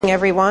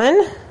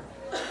Everyone,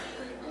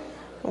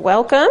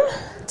 welcome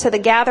to the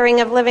gathering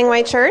of Living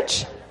Way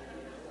Church.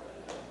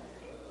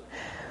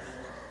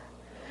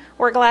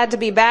 We're glad to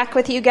be back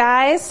with you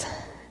guys.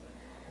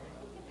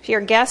 If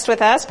you're a guest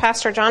with us,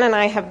 Pastor John and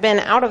I have been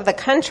out of the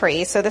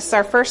country, so this is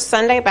our first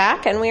Sunday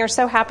back, and we are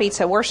so happy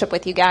to worship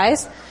with you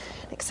guys.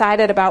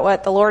 Excited about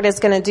what the Lord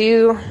is going to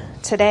do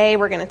today.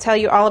 We're going to tell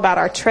you all about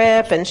our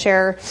trip and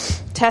share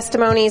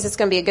testimonies. It's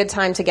going to be a good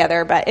time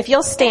together, but if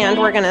you'll stand,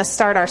 we're going to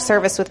start our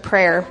service with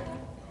prayer.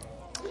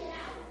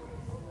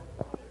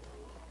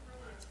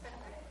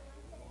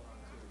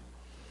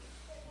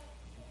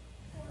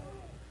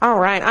 All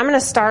right, I'm going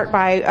to start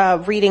by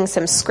reading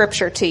some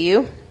scripture to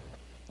you,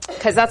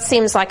 because that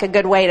seems like a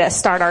good way to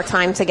start our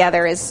time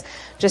together, is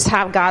just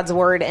have God's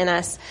word in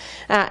us.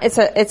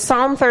 It's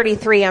Psalm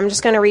 33. I'm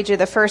just going to read you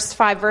the first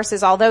 5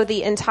 verses. Although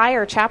the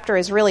entire chapter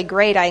is really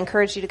great, I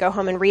encourage you to go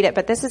home and read it,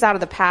 but this is out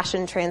of the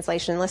Passion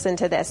Translation. Listen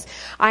to this.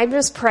 I'm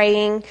just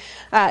praying,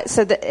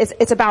 so that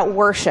it's about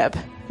worship.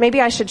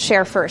 Maybe I should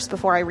share first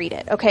before I read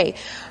it. Okay.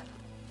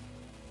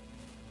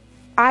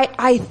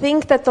 I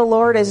think that the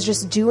Lord is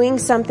just doing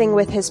something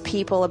with his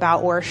people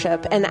about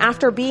worship. And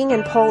after being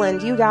in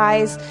Poland, you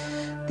guys,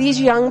 these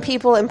young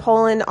people in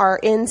Poland are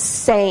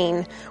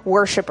insane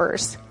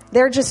worshipers.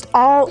 They're just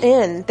all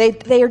in. They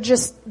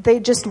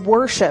just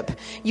worship.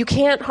 You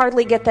can't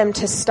hardly get them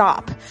to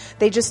stop.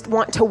 They just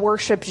want to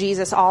worship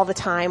Jesus all the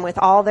time with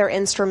all their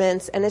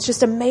instruments, and it's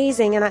just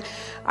amazing. And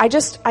I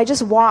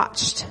just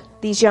watched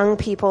these young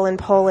people in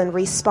Poland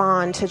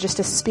respond to just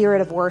a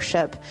spirit of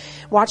worship,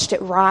 watched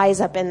it rise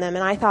up in them.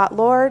 And I thought,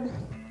 Lord,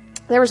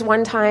 there was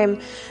one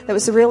time that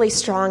was really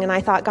strong, and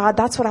I thought, God,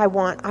 that's what I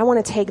want. I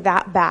want to take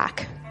that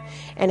back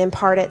and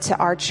impart it to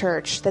our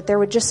church, that there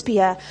would just be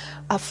a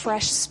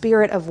fresh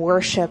spirit of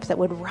worship that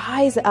would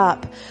rise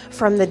up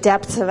from the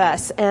depths of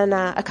us. And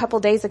a couple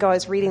days ago, I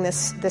was reading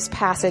this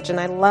passage, and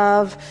I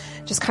love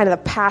just kind of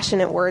the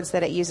passionate words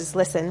that it uses.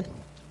 Listen.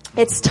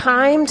 It's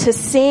time to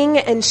sing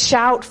and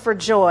shout for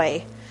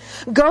joy.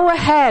 Go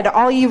ahead,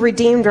 all you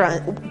redeemed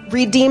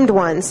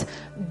ones.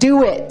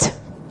 Do it.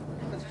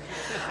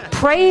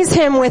 Praise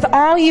him with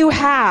all you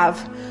have,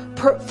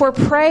 for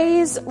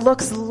praise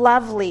looks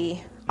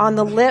lovely on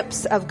the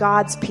lips of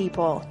God's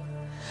people.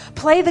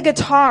 Play the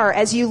guitar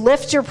as you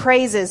lift your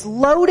praises,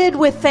 loaded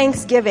with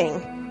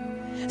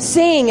thanksgiving.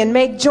 Sing and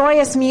make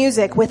joyous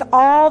music with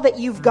all that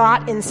you've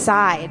got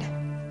inside.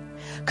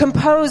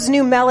 Compose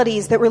new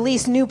melodies that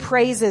release new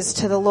praises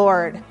to the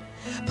Lord.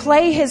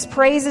 Play his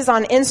praises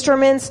on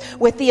instruments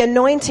with the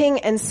anointing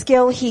and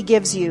skill he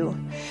gives you.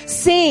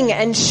 Sing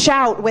and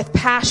shout with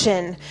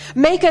passion.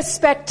 Make a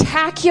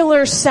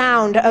spectacular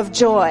sound of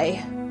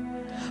joy.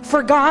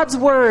 For God's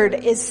word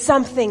is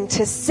something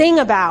to sing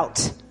about.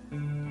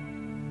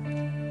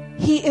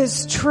 He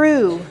is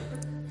true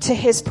to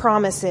his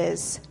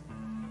promises.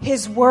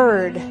 His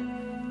word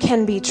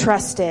can be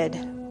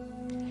trusted.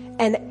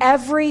 And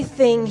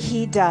everything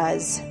he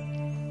does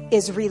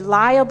is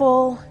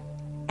reliable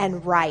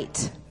and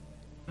right.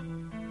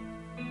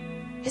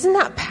 Isn't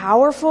that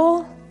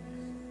powerful?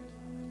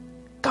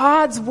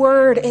 God's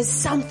word is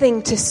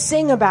something to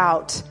sing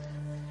about.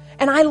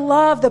 And I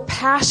love the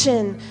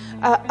passion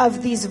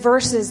of these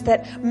verses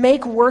that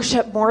make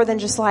worship more than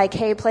just like,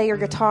 hey, play your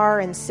guitar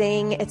and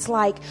sing. It's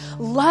like,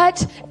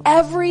 let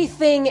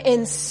everything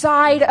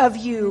inside of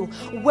you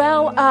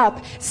well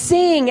up.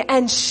 Sing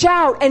and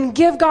shout and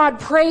give God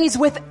praise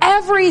with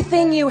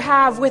everything you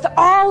have, with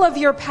all of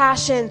your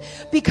passion,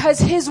 because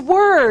his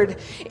word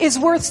is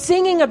worth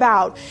singing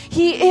about.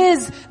 He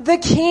is the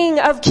King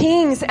of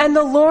Kings and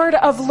the Lord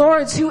of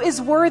Lords, who is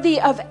worthy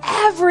of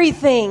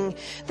everything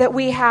that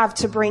we have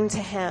to bring to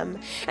him.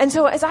 And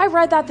so as I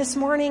read that this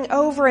morning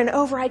over and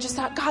over, I just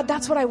thought, God,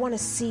 that's what I want to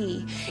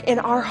see in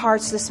our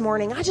hearts this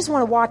morning. I just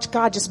want to watch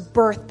God just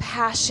birth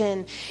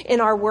passion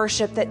in our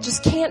worship that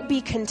just can't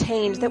be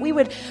contained, that we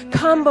would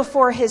come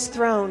before his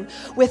throne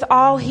with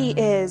all he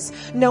is,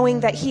 knowing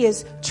that he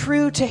is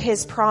true to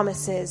his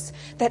promises,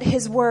 that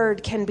his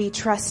word can be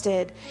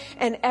trusted,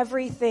 and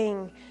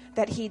everything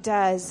that he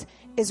does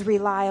is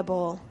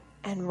reliable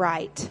and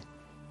right.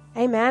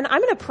 Amen.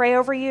 I'm going to pray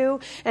over you,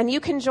 and you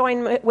can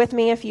join with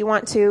me if you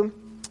want to.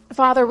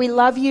 Father, we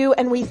love you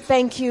and we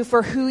thank you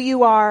for who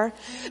you are.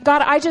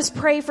 God, I just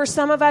pray for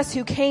some of us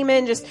who came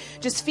in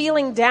just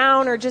feeling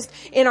down or just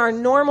in our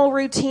normal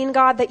routine,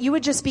 God, that you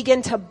would just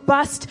begin to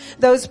bust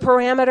those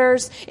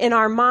parameters in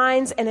our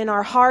minds and in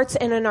our hearts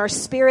and in our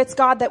spirits,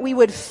 God, that we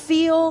would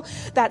feel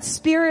that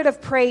spirit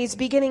of praise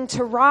beginning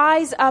to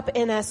rise up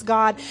in us,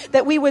 God,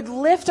 that we would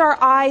lift our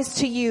eyes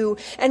to you.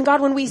 And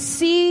God, when we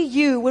see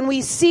you, when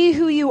we see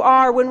who you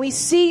are, when we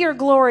see your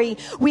glory,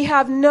 we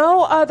have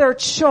no other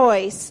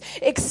choice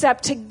except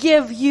except to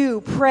give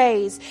you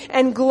praise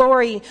and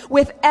glory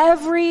with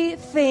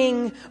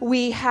everything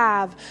we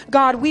have.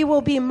 God, we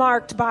will be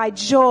marked by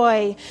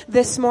joy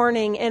this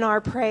morning in our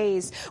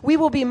praise. We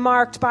will be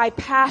marked by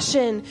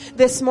passion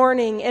this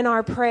morning in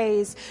our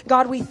praise.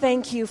 God, we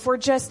thank you for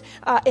just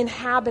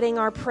inhabiting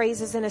our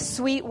praises in a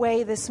sweet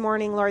way this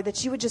morning, Lord,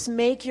 that you would just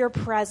make your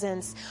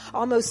presence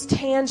almost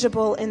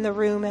tangible in the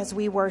room as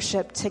we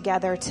worship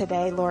together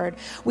today, Lord.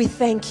 We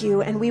thank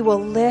you, and we will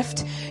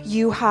lift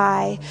you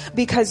high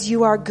because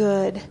you are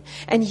good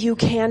and you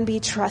can be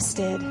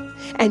trusted,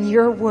 and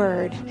your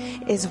word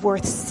is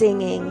worth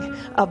singing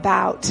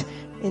about.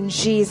 In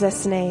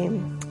Jesus'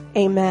 name,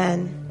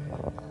 amen.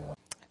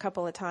 A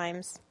couple of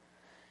times.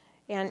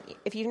 And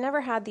if you've never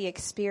had the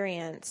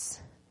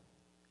experience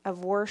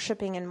of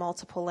worshiping in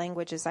multiple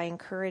languages, I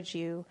encourage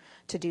you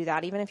to do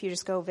that. Even if you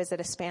just go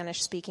visit a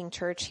Spanish-speaking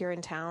church here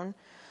in town,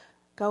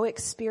 go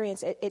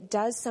experience it. It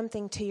does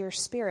something to your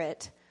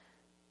spirit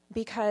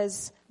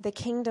because the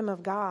kingdom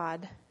of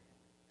God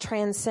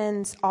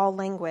transcends all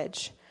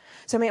language.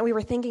 So we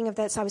were thinking of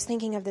this. I was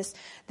thinking of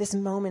this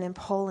moment in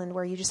Poland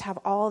where you just have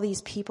all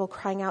these people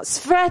crying out,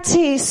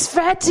 Sveti,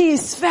 Sveti,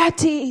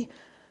 Sveti,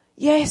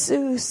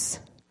 Jesus,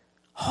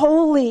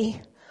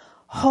 holy,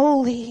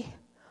 holy,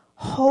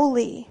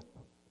 holy,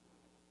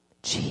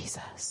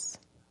 Jesus.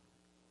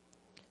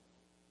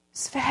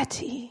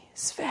 Sveti,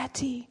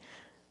 Sveti,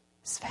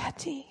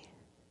 Sveti.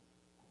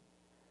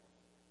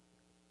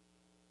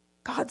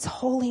 God's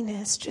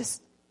holiness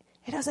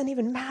it doesn't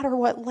even matter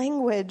what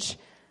language.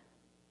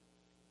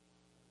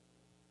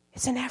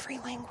 It's in every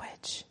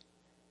language.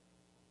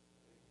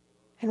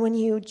 And when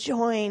you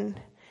join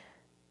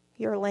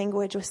your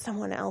language with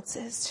someone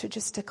else's to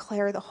just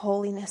declare the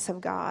holiness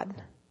of God,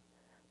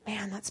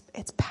 man,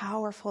 it's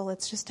powerful.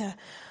 It's just a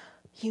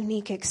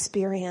unique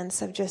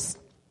experience of just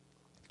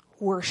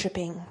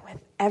worshiping with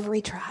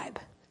every tribe,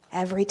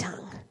 every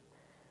tongue,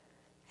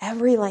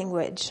 every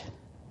language,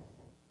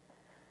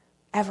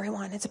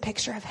 everyone. It's a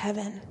picture of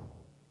heaven.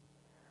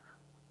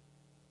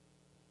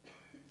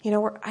 You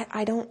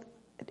know,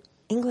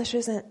 English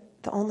isn't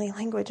the only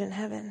language in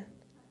heaven.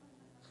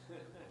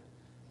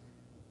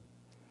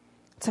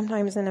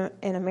 Sometimes in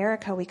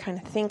America, we kind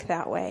of think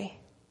that way.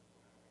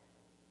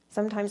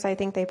 Sometimes I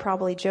think they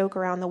probably joke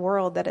around the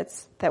world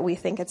that we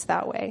think it's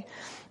that way.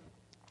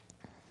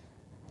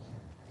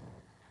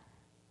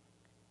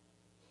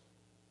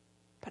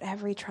 But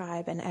every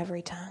tribe and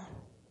every tongue,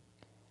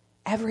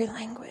 every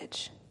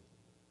language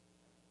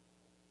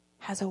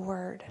has a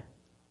word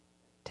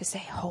to say,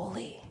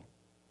 holy.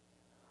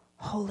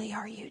 Holy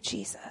are you,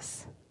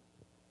 Jesus.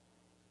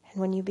 And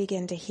when you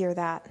begin to hear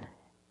that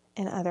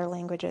in other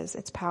languages,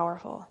 it's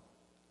powerful.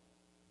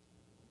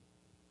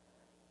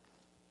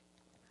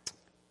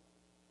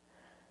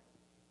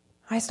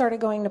 I started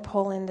going to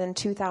Poland in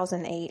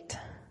 2008.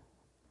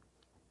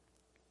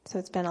 So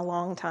it's been a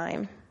long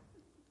time.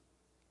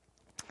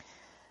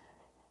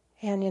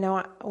 And,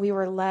 we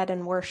were led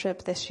in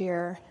worship this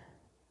year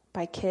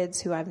by kids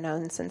who I've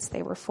known since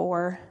they were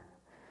 4,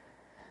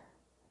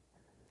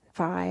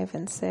 5,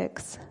 and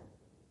 6.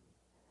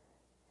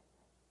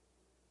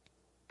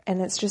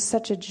 And it's just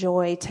such a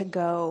joy to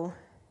go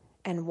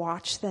and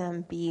watch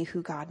them be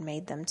who God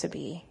made them to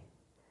be.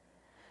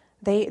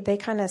 They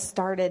kind of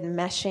started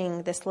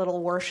meshing this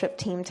little worship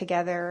team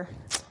together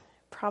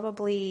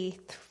probably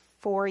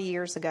 4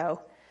 years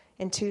ago.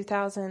 In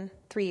 3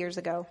 years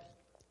ago,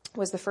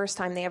 was the first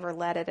time they ever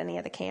led at any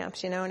of the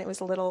camps, and it was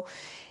a little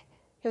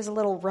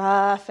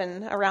rough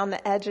and around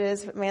the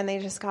edges, but man, they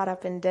just got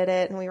up and did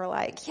it. And we were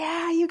like,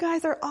 yeah, you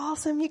guys are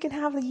awesome. You can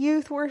have a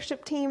youth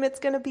worship team. It's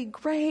going to be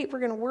great. We're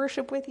going to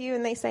worship with you.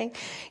 And they sang,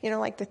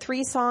 like the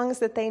 3 songs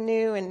that they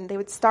knew, and they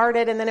would start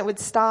it and then it would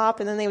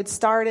stop, and then they would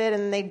start it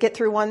and they'd get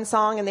through one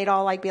song and they'd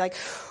all be like,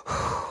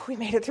 we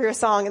made it through a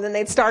song, and then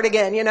they'd start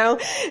again,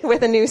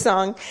 with a new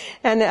song.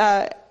 And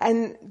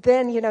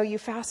then, you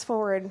fast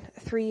forward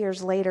 3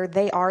 years later,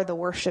 they are the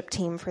worship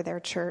team for their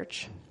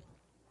church.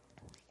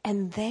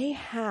 And they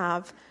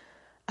have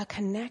a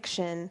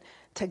connection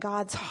to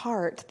God's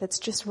heart that's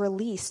just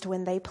released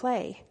when they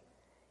play.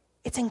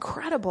 It's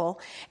incredible.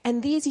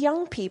 And these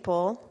young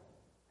people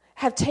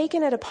have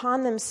taken it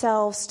upon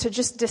themselves to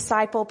just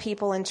disciple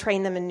people and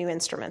train them in new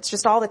instruments,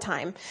 just all the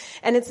time.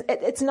 And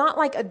it's not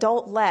like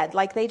adult led.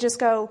 Like they just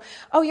go,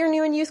 oh, you're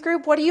new in youth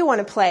group? What do you want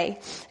to play?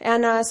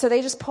 And so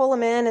they just pull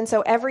them in. And so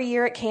every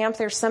year at camp,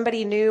 there's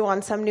somebody new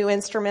on some new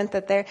instrument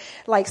that they're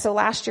like. So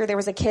last year there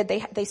was a kid,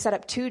 they set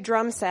up 2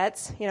 drum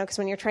sets, because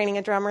when you're training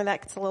a drummer,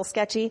 that's a little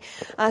sketchy.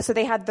 So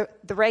they had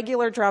the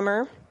regular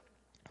drummer.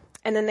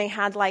 And then they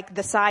had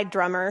the side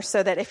drummer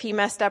so that if he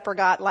messed up or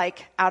got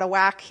out of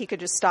whack, he could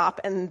just stop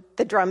and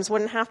the drums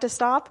wouldn't have to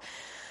stop.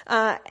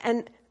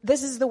 And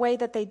this is the way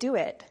that they do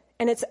it.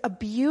 And it's a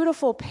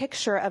beautiful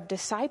picture of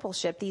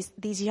discipleship.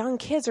 These young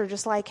kids are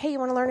just like, hey, you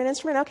want to learn an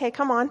instrument? Okay,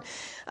 come on.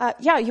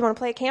 Yeah, you want to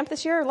play at camp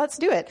this year? Let's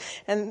do it.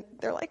 And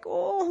they're like,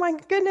 oh my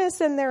goodness.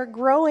 And they're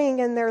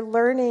growing and they're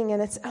learning,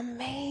 and it's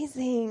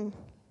amazing.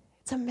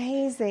 It's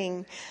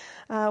amazing.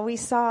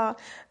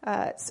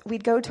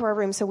 we'd go to our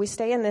room. So we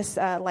stay in this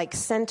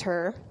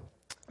center.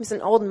 It was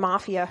an old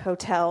mafia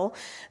hotel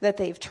that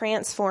they've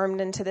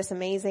transformed into this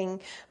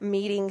amazing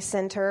meeting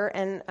center.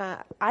 And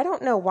I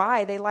don't know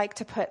why they like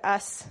to put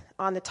us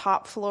on the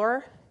top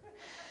floor.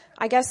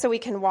 I guess so we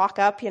can walk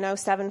up,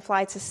 7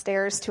 flights of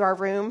stairs to our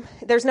room.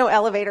 There's no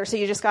elevator, so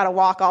you just got to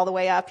walk all the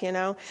way up,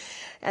 and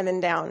then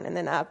down, and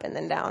then up, and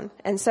then down.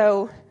 And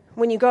so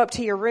when you go up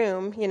to your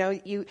room,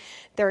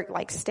 there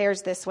are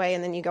stairs this way,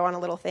 and then you go on a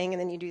little thing,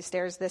 and then you do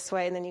stairs this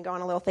way, and then you go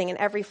on a little thing. And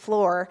every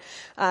floor,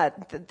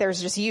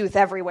 there's just youth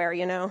everywhere,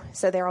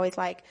 So they're always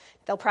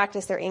they'll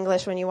practice their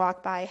English when you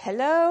walk by.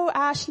 Hello,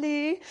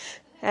 Ashley.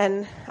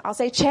 And I'll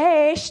say,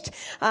 cześć.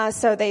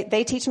 So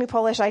they teach me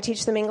Polish, I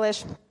teach them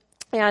English.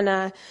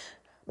 And,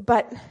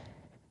 but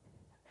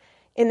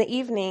in the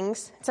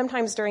evenings,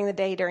 sometimes during the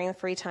day, during the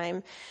free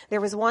time,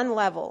 there was one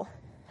level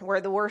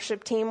where the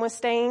worship team was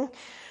staying,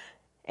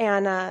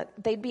 and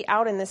they'd be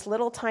out in this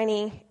little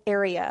tiny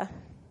area,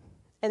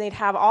 and they'd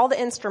have all the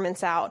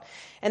instruments out,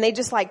 and they'd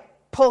just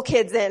pull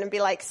kids in and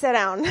be like, sit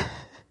down.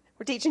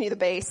 We're teaching you the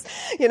bass,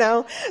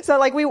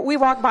 So we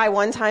walked by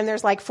one time,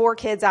 there's 4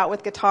 kids out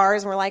with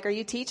guitars, and we're like, are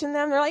you teaching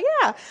them? They're like,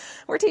 yeah,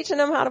 we're teaching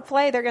them how to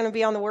play. They're going to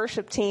be on the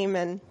worship team,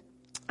 and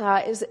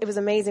it was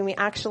amazing. We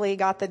actually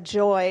got the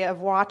joy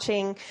of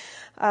watching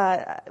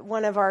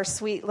one of our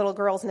sweet little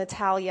girls,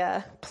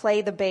 Natalia,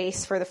 play the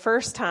bass for the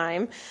first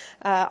time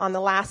on the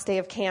last day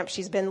of camp.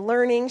 She's been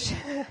learning.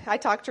 I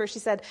talked to her. She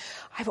said,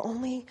 I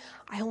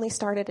only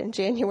started in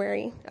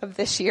January of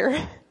this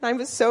year. I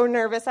was so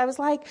nervous. I was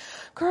like,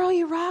 girl,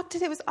 you rocked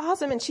it. It was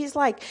awesome. And she's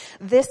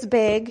this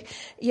big,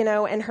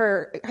 and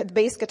her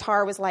bass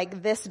guitar was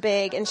this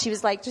big. And she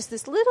was just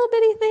this little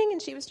bitty thing.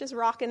 And she was just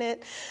rocking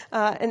it.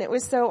 And it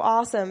was so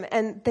awesome.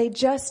 And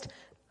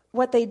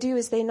what they do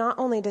is they not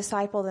only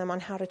disciple them on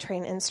how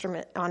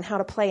to on how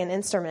to play an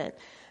instrument,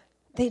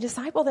 they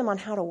disciple them on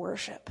how to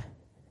worship.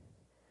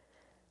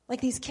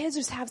 These kids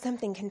just have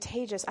something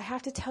contagious. I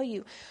have to tell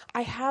you,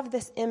 I have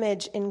this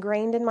image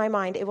ingrained in my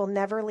mind. It will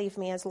never leave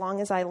me as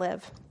long as I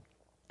live,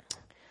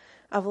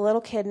 of a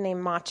little kid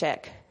named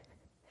Maciek.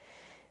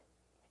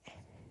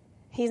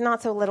 He's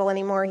not so little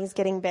anymore. He's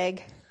getting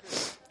big.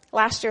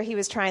 Last year he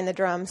was trying the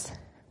drums.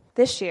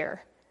 This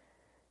year,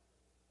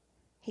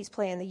 he's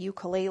playing the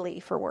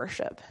ukulele for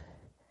worship.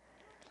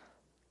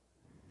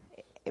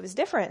 It was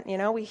different,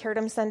 We heard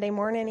him Sunday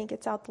morning. He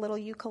gets out the little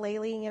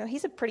ukulele.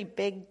 He's a pretty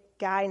big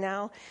guy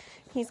now.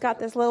 He's got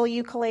this little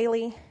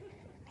ukulele.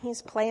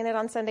 He's playing it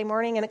on Sunday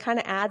morning, and it kind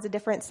of adds a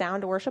different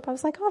sound to worship. I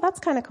was like, oh, that's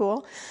kind of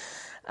cool.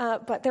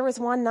 But there was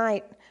one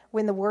night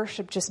when the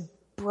worship just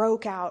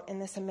broke out in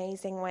this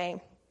amazing way.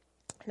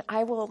 And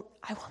I will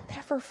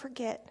never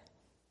forget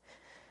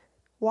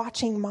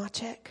watching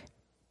Maciek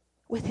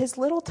with his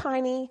little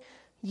tiny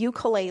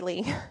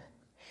ukulele.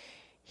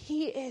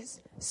 He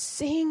is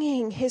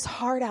singing his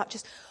heart out,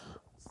 just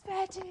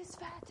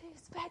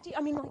Sveti.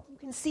 I mean, you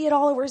can see it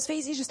all over his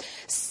face. He's just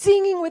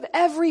singing with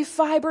every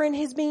fiber in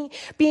his being,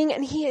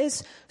 and he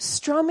is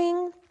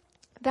strumming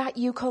that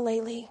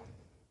ukulele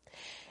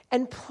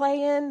and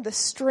playing the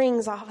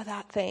strings off of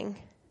that thing.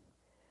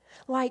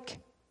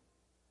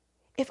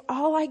 If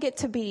all I get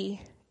to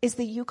be is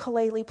the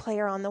ukulele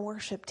player on the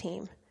worship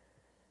team,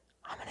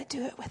 I'm going to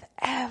do it with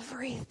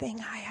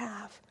everything I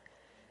have.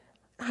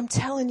 I'm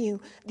telling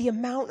you, the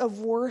amount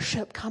of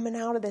worship coming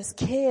out of this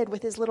kid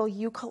with his little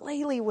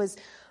ukulele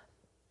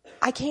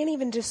I can't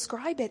even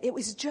describe it. It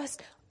was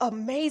just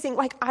amazing.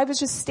 I was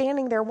just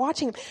standing there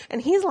watching him,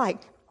 and he's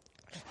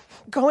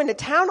going to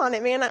town on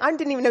it, man. I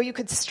didn't even know you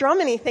could strum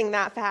anything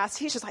that fast.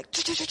 He's just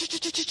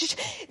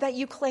that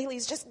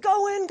ukulele's just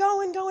going,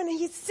 and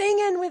he's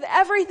singing with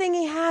everything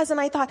he has.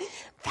 And I thought,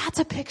 that's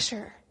a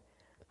picture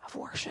of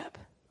worship.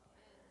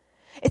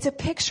 It's a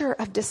picture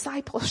of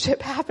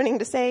discipleship happening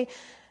to say,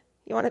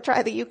 you want to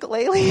try the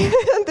ukulele?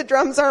 The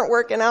drums aren't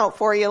working out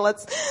for you.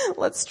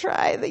 Let's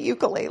try the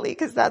ukulele,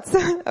 because that's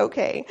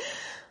okay.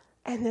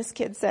 And this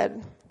kid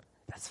said,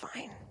 that's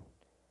fine.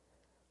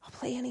 I'll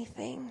play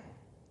anything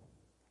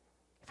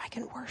if I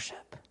can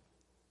worship.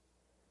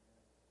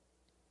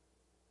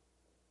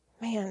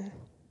 Man,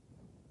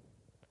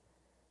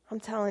 I'm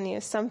telling you,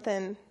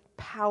 something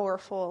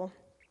powerful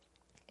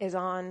is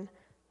on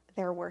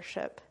their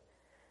worship.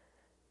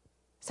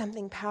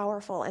 Something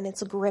powerful, and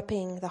it's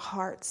gripping the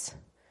hearts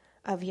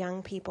of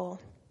young people.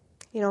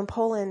 In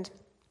Poland,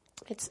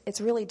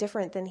 it's really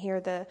different than here.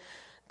 The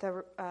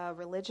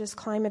religious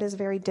climate is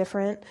very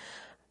different.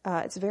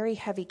 It's very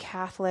heavy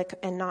Catholic,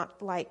 and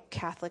not like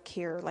Catholic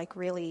here,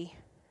 really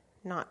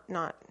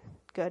not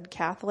good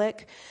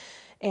Catholic.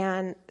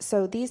 And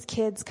so these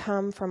kids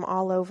come from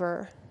all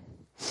over,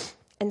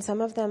 and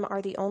some of them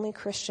are the only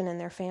Christian in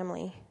their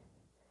family,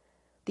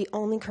 the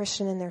only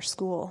Christian in their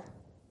school,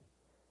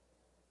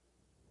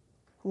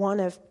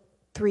 one of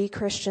 3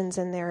 Christians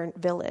in their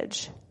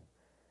village.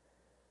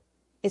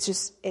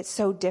 It's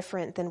so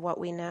different than what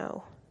we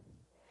know.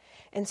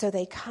 And so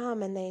they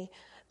come and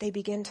they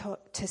begin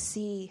to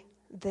see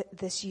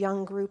this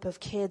young group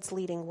of kids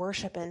leading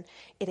worship, and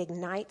it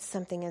ignites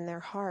something in their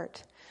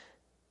heart.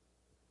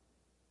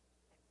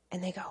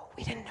 And they go,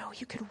 we didn't know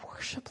you could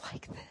worship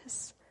like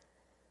this.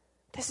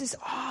 This is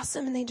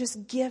awesome. And they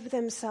just give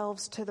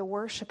themselves to the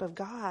worship of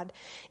God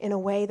in a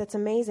way that's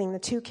amazing. The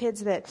two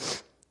kids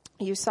that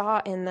you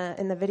saw in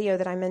the video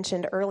that I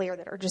mentioned earlier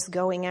that are just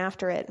going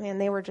after it, man,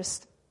 they were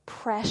just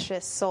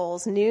precious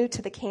souls, new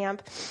to the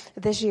camp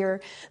this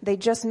year. They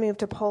just moved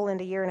to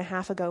Poland a year and a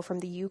half ago from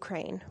the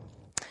Ukraine.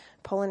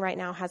 Poland right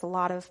now has a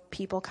lot of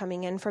people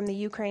coming in from the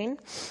Ukraine,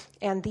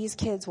 and these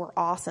kids were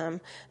awesome.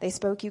 They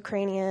spoke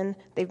Ukrainian.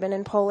 They've been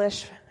in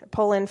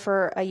Poland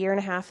for a year and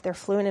a half. They're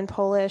fluent in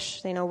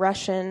Polish. They know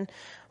Russian.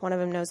 One of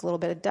them knows a little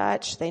bit of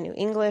Dutch. They knew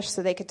English,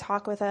 so they could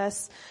talk with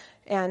us.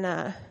 And,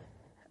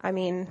 I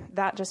mean,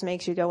 that just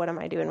makes you go, what am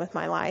I doing with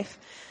my life?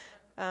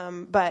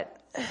 But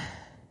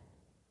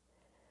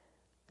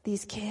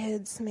these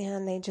kids,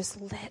 man, they just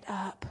lit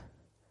up.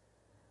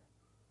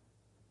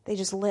 They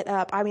just lit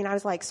up. I mean, I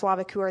was like,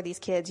 Slava, who are these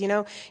kids? You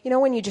know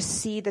when you just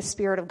see the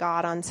Spirit of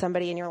God on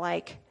somebody and you're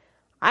like,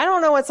 I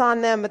don't know what's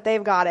on them, but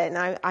they've got it.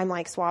 And I'm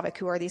like, Slava,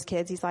 who are these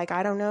kids? He's like,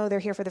 I don't know. They're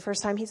here for the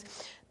first time.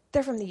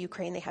 They're from the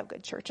Ukraine. They have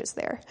good churches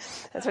there.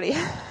 That's what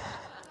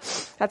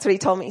he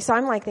told me. So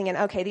I'm like thinking,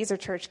 okay, these are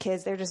church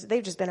kids.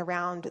 They've just been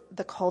around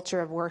the culture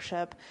of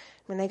worship.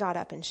 When they got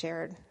up and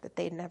shared that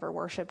they'd never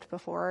worshiped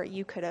before,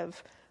 you could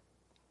have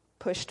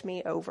pushed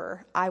me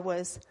over. I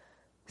was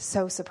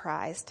so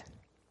surprised.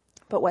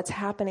 But what's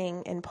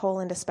happening in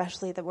Poland,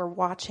 especially that we're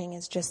watching,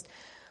 is just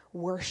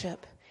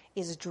worship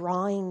is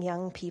drawing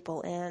young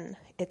people in.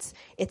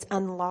 It's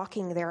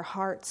unlocking their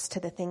hearts to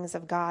the things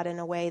of God in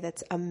a way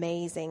that's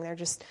amazing.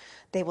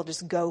 They will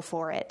just go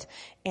for it.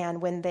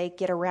 And when they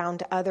get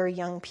around other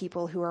young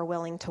people who are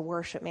willing to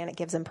worship, man, it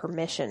gives them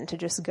permission to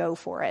just go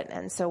for it.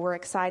 And so we're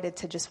excited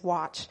to just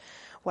watch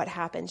what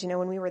happens.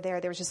 When we were there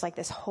was just like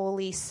this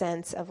holy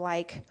sense of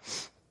like,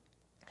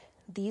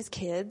 these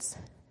kids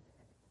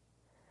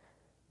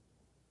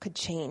could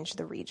change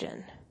the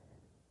region.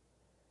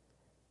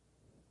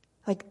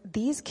 Like,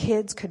 these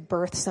kids could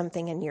birth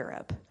something in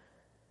Europe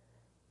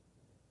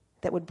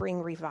that would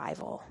bring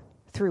revival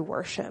through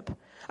worship.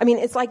 I mean,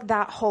 it's like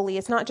that holy.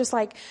 It's not just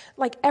like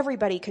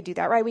everybody could do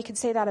that, right? We could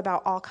say that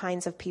about all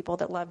kinds of people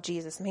that love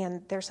Jesus.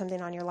 Man, there's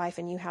something on your life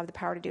and you have the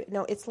power to do it.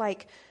 No, it's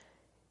like,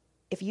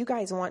 if you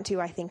guys want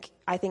to, I think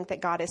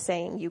that God is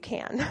saying you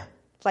can.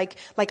 Like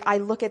I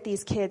look at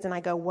these kids and I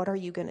go, what are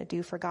you going to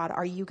do for God?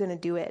 Are you going to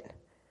do it?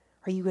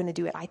 Are you going to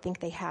do it? I think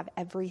they have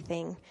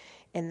everything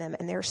in them,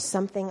 and there's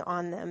something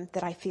on them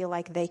that I feel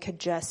like they could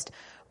just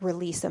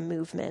release a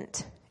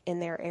movement in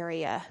their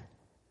area.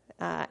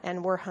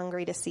 And we're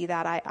hungry to see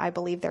that. I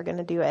believe they're going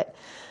to do it.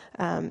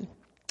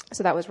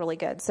 So that was really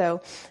good.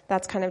 So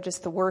that's kind of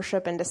just the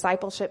worship and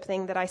discipleship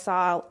thing that I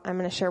saw. I'm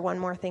going to share one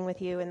more thing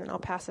with you, and then I'll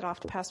pass it off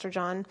to Pastor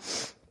John.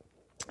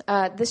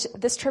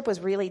 This trip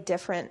was really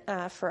different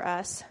for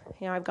us.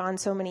 I've gone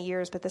so many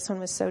years, but this one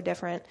was so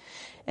different.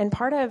 And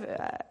part of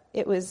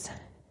it was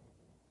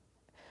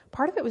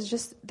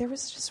just, there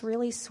was just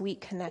really sweet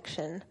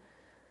connection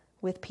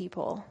with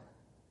people.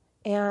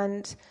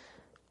 And,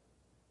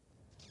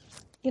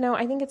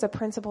 I think it's a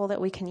principle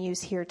that we can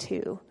use here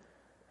too.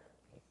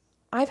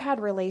 I've had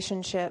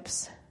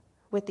relationships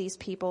with these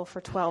people for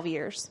 12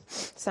 years,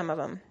 some of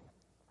them.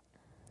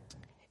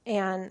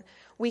 And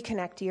we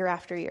connect year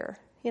after year.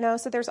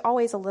 So there's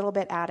always a little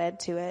bit added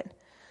to it.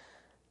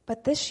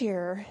 But this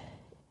year,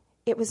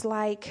 it was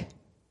like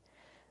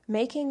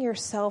making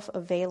yourself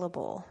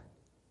available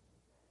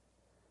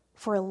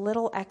for a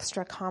little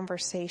extra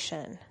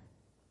conversation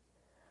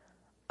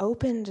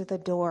opened the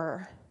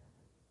door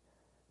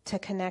to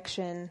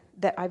connection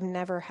that I've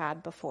never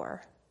had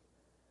before.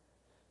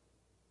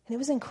 And it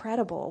was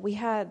incredible. We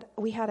had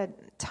a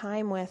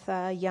time with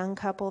a young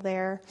couple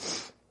there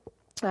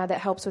that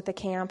helps with the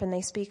camp, and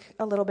they speak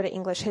a little bit of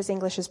English. His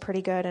English is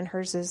pretty good, and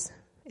hers is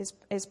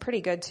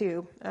pretty good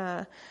too.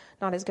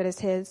 Not as good as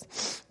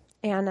his.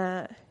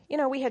 And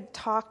we had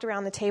talked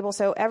around the table.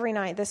 So every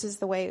night, this is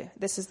the way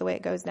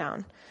it goes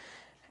down.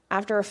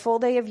 After a full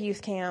day of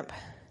youth camp,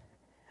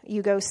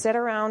 you go sit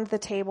around the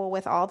table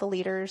with all the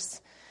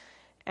leaders,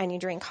 and you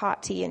drink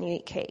hot tea and you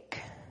eat cake.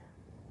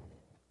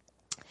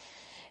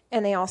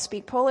 And they all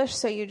speak Polish,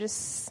 so you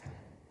just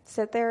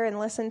sit there and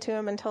listen to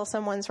them until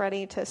someone's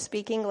ready to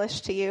speak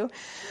English to you.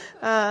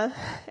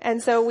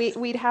 And so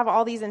we'd have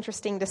all these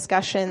interesting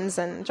discussions,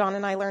 and John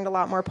and I learned a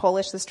lot more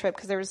Polish this trip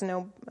because there was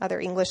no other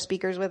English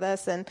speakers with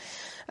us. And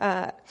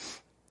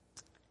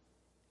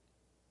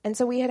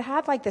so we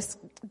had like this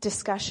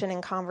discussion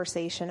and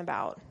conversation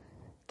about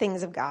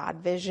things of God,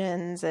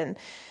 visions, and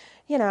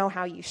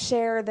how you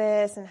share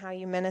this and how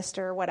you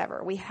minister,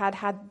 whatever. We had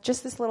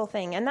just this little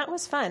thing, and that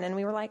was fun. And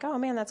we were like, oh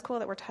man, that's cool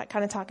that we're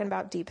kind of talking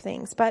about deep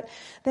things. But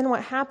then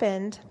what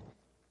happened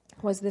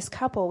was this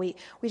couple, we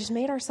just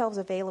made ourselves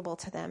available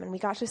to them, and we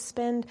got to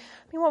spend,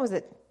 what was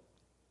it,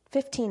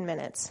 15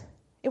 minutes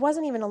It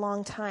wasn't even a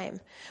long time,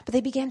 but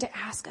they began to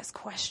ask us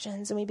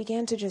questions, and we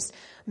began to just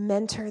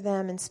mentor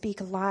them and speak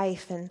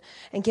life and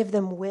give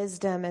them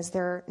wisdom as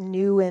they're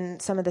new in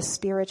some of the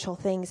spiritual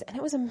things. And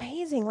it was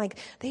amazing. Like,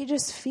 they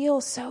just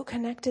feel so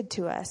connected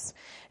to us,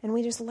 and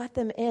we just let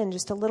them in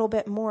just a little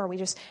bit more. We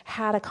just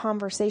had a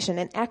conversation,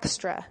 an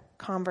extra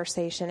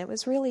conversation. It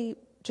was really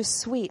just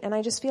sweet. And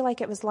I just feel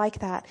like it was like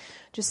that,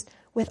 just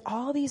with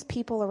all these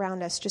people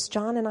around us, just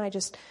John and I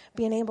just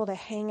being able to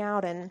hang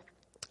out and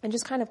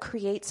just kind of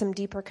create some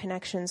deeper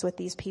connections with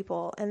these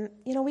people. And,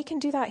 we can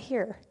do that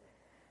here.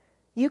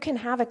 You can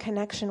have a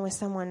connection with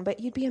someone, but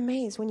you'd be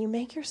amazed when you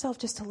make yourself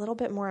just a little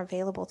bit more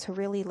available to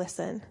really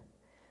listen,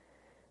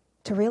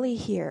 to really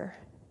hear,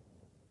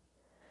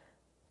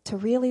 to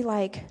really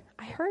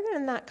I heard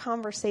in that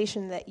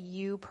conversation that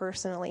you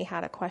personally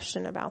had a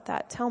question about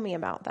that. Tell me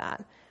about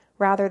that,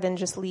 rather than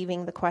just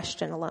leaving the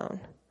question alone.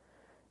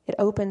 It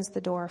opens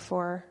the door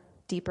for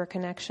deeper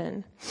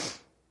connection.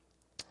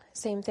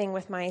 Same thing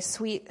with my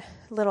sweet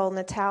little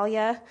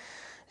Natalia.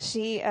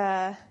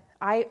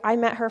 I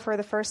met her for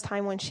the first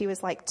time when she was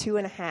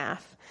 2.5.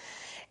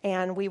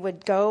 And we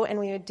would go and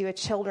we would do a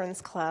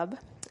children's club.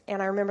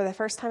 And I remember the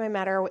first time I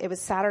met her, it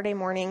was Saturday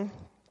morning.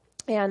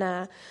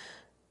 And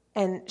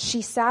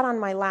she sat on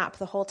my lap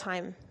the whole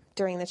time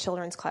during the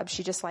children's club.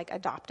 She just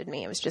adopted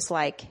me. It was just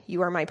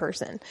you are my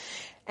person.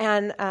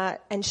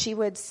 And she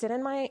would sit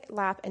in my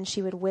lap and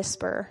she would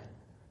whisper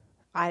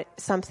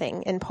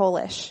something in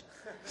Polish.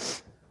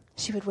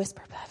 She would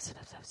whisper,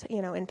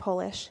 in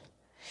Polish.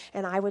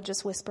 And I would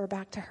just whisper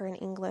back to her in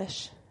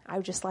English. I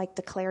would just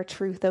declare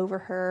truth over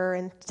her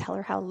and tell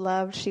her how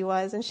loved she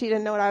was. And she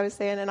didn't know what I was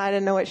saying and I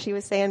didn't know what she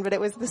was saying, but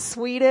it was the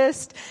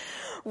sweetest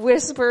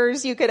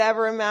whispers you could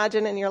ever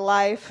imagine in your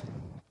life.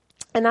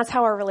 And that's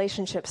how our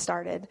relationship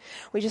started.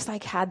 We just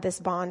had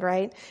this bond,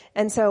 right?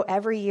 And so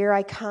every year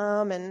I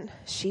come and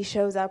she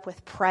shows up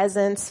with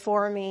presents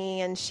for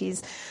me, and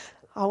she's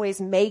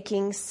always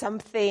making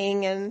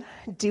something and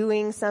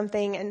doing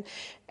something. And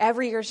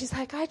every year she's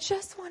like, I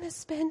just want to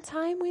spend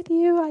time with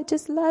you. I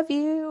just love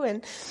you.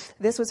 And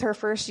this was her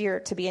first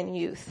year to be in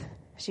youth.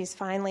 She's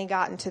finally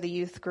gotten to the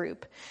youth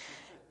group.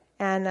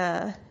 And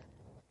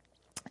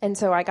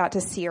so I got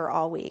to see her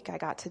all week. I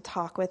got to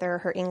talk with her.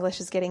 Her English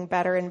is getting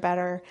better and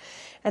better.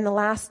 And the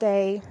last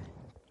day,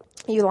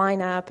 you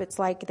line up, it's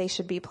like they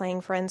should be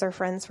playing Friends Are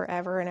Friends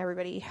Forever, and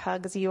everybody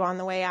hugs you on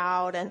the way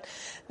out, and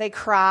they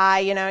cry,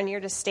 and you're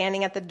just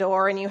standing at the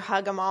door, and you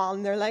hug them all,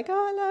 and they're like, oh,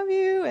 I love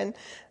you.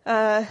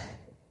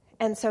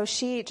 And so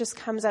she just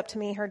comes up to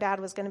me. Her dad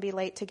was going to be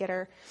late to get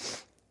her,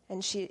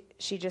 and she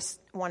just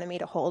wanted me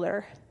to hold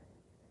her.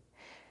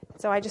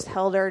 So I just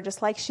held her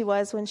just like she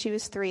was when she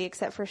was 3,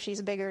 except for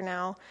she's bigger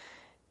now.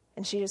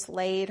 And she just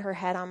laid her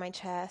head on my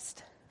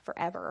chest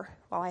forever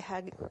while I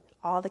hugged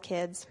all the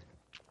kids.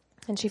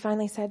 And she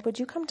finally said, would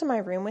you come to my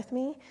room with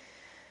me?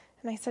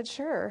 And I said,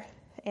 sure.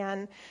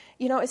 And,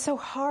 it's so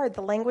hard.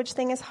 The language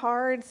thing is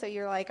hard. So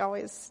you're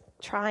always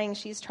trying.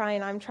 She's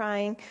trying. I'm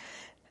trying.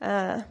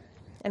 And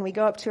we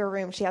go up to her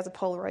room. She has a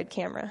Polaroid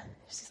camera.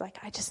 She's like,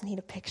 I just need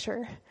a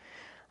picture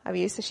of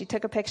you. So she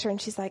took a picture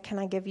and she's like, can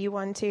I give you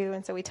one too?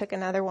 And so we took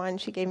another one.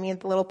 She gave me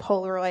the little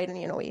Polaroid,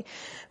 and, we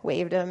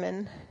waved him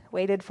and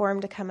waited for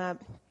him to come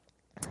up.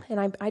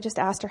 And I just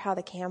asked her how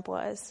the camp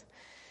was.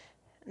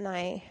 And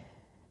I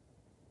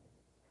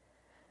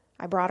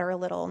brought her a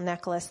little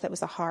necklace that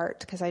was a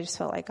heart, because I just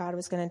felt like God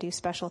was going to do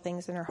special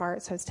things in her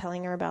heart. So I was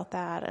telling her about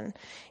that and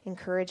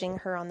encouraging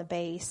her on the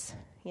bass,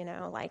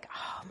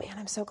 oh man,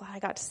 I'm so glad I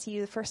got to see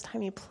you the first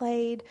time you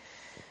played.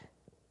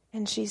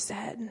 And she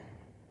said,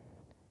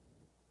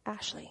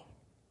 Ashley,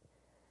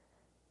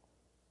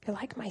 you're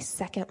like my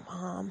second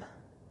mom.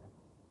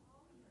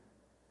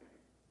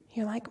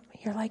 You're like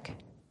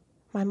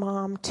my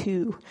mom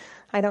too.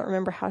 I don't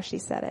remember how she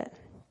said it.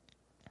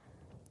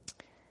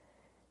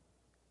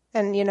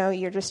 And,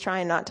 you're just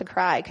trying not to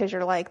cry because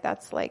you're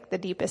that's the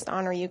deepest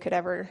honor you could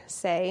ever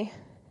say.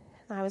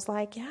 And I was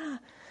like, yeah,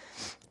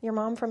 your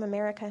mom from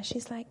America.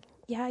 She's like,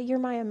 yeah, you're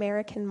my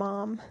American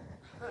mom.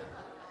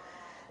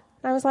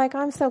 And I was like,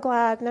 I'm so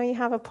glad. No, you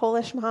have a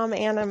Polish mom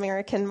and an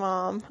American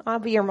mom. I'll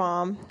be your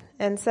mom.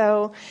 And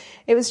so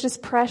it was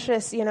just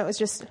precious. It was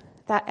just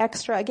that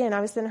extra. Again,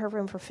 I was in her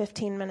room for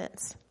 15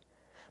 minutes.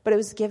 But it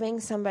was giving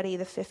somebody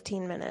the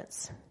 15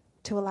 minutes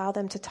to allow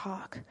them to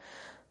talk.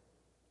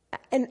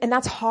 And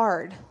that's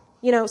hard.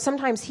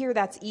 Sometimes here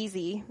that's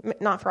easy.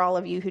 Not for all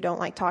of you who don't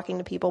like talking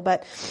to people,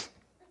 but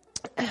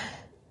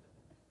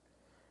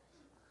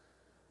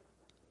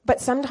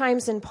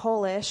sometimes in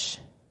Polish,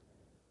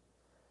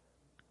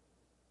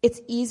 it's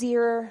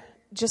easier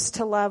just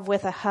to love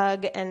with a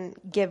hug and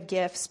give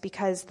gifts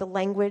because the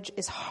language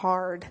is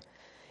hard.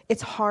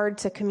 It's hard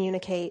to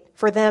communicate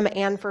for them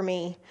and for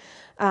me.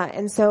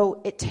 And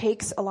so it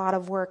takes a lot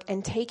of work,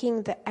 and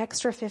taking the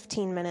extra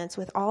 15 minutes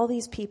with all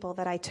these people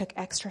that I took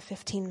extra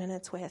 15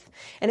 minutes with.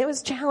 And it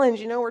was a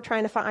challenge.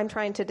 I'm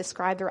trying to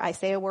describe I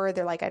say a word.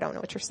 They're like, I don't know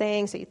what you're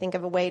saying. So you think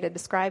of a way to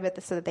describe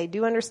it so that they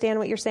do understand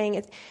what you're saying.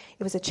 It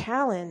was a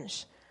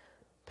challenge.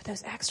 But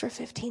those extra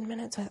 15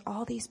 minutes with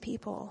all these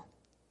people,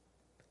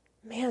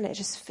 man, it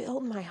just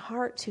filled my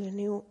heart to a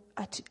new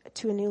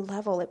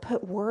level. It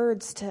put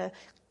words to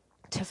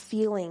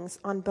feelings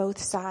on both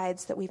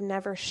sides that we've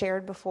never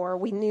shared before.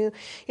 We knew,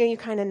 you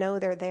kind of know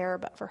they're there,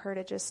 but for her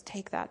to just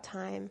take that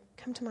time,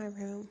 come to my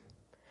room.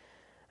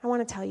 I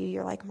want to tell you,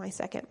 you're like my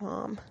second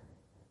mom,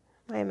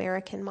 my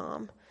American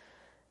mom.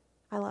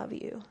 I love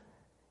you,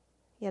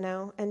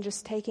 and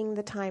just taking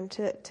the time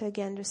to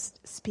again,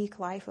 just speak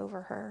life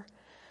over her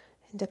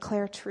and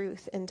declare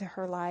truth into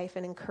her life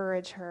and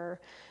encourage her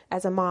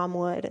as a mom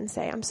would and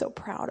say, I'm so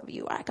proud of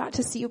you. I got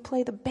to see you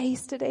play the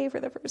bass today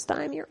for the first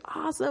time. You're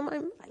awesome.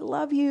 I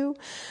love you.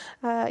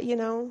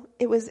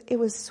 It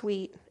was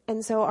sweet.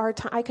 And so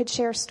I could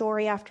share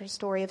story after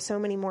story of so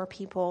many more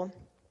people,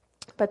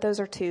 but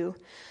those are two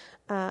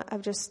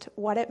of just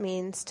what it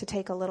means to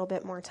take a little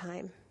bit more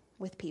time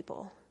with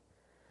people,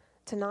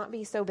 to not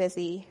be so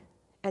busy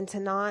and to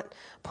not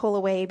pull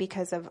away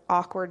because of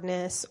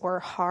awkwardness or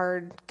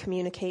hard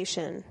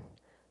communication,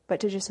 but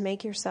to just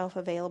make yourself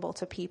available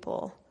to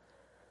people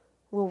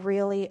will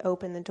really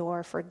open the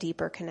door for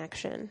deeper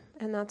connection.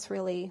 And that's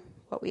really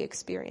what we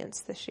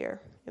experienced this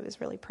year. It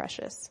was really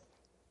precious.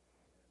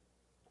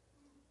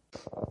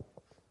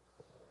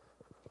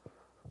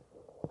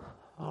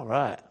 All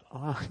right.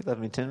 Well, you left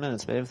me 10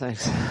 minutes, babe.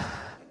 Thanks.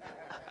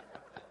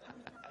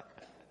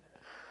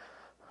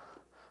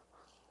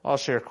 I'll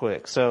share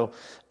quick. So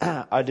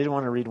I did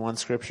want to read one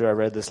scripture. I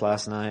read this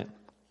last night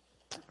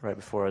right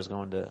before I was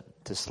going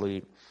to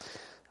sleep.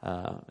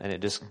 And it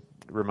just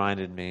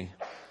reminded me.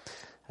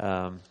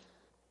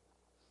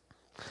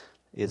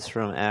 It's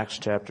from Acts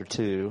chapter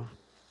 2.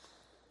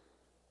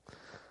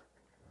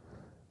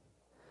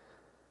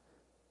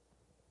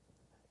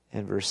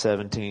 And verse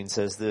 17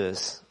 says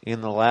this: in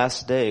the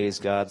last days,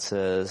 God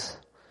says,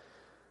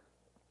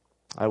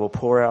 I will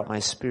pour out my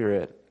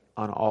Spirit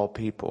on all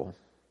people.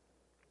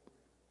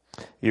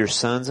 Your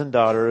sons and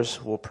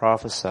daughters will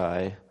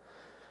prophesy.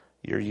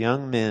 Your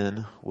young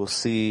men will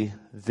see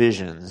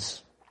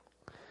visions.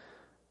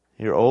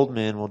 Your old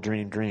men will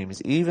dream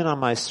dreams. Even on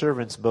my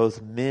servants,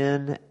 both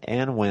men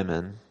and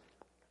women,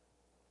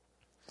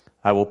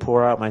 I will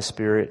pour out my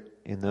Spirit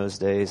in those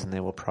days, and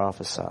they will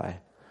prophesy.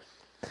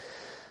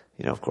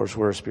 Of course,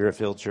 we're a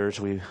Spirit-filled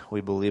church.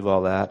 We believe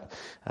all that.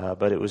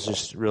 But it was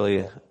just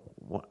really,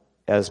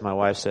 as my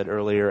wife said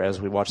earlier, as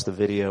we watched the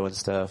video and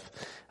stuff,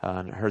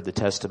 and heard the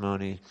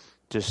testimony,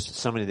 just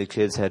so many of the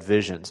kids had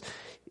visions.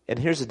 And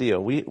here's the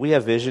deal. We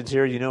have visions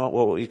here. You know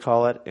what we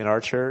call it in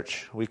our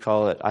church? We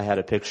call it, I had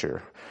a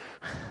picture.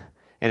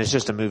 And it's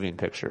just a moving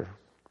picture.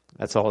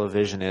 That's all a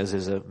vision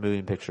is a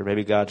moving picture.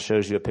 Maybe God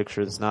shows you a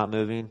picture that's not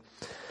moving.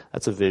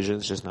 That's a vision.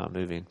 It's just not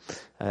moving.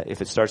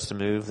 If it starts to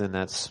move, then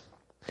that's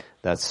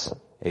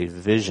a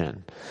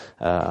vision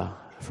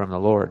from the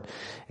Lord.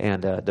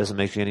 And it doesn't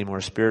make you any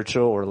more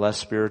spiritual or less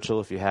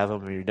spiritual if you have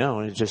them or you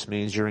don't. It just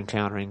means you're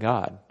encountering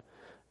God.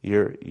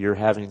 You're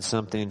having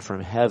something from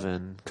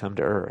heaven come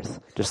to earth.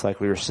 Just like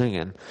we were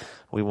singing,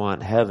 we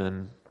want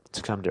heaven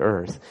to come to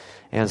earth.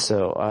 And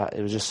so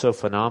it was just so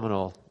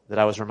phenomenal that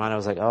I was reminded. I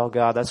was like, oh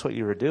God, that's what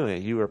you were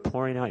doing. You were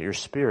pouring out your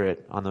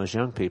Spirit on those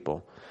young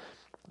people.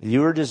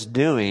 You were just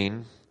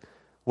doing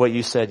what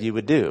you said you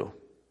would do.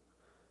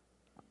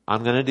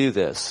 I'm going to do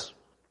this.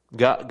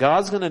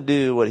 God's going to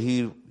do what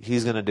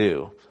He's going to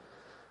do.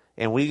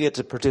 And we get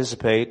to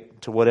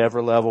participate to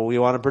whatever level we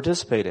want to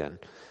participate in.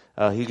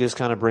 He just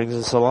kind of brings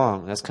us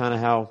along. That's kind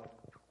of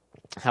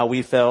how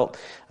we felt.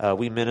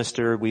 We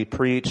ministered, we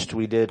preached,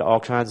 we did all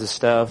kinds of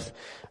stuff.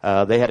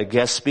 They had a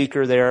guest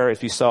speaker there.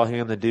 If you saw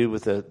him, the dude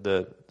with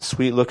the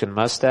sweet looking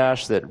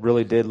mustache that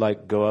really did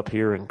like go up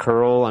here and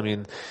curl. I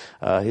mean,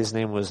 his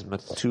name was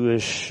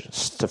Mateusz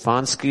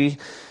Stefanski,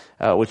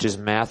 which is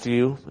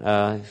Matthew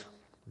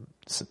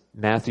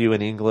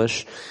in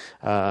English.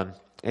 And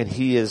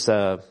he is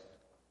a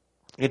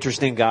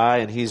interesting guy,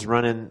 and he's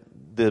running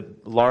the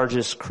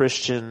largest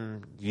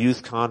Christian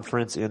youth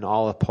conference in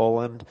all of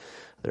Poland.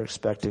 They're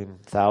expecting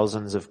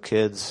thousands of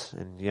kids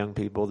and young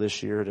people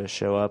this year to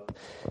show up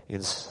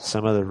in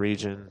some other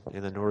region,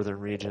 in the northern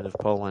region of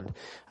Poland.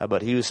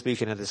 But he was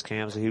speaking at this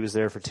camp, so he was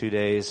there for 2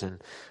 days and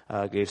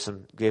gave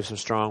some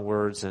strong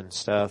words and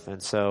stuff.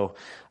 And so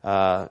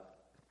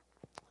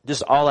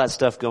just all that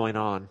stuff going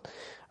on.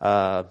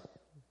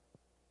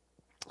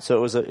 So it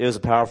was a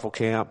powerful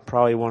camp,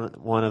 probably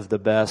one of the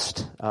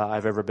best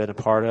I've ever been a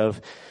part of.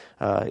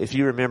 If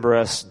you remember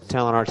us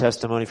telling our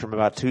testimony from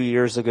about 2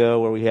 years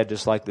ago, where we had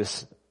just like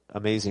this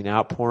amazing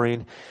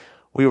outpouring,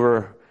 we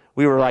were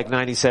like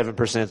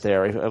 97%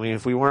 there. I mean,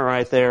 if we weren't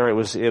right there, it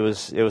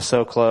was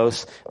so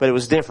close, but it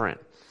was different.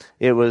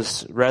 It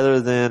was, rather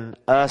than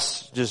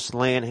us just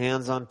laying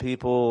hands on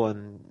people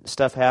and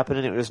stuff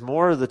happening, it was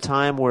more of the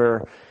time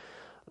where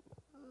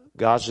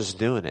God's just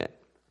doing it.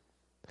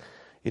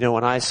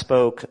 When I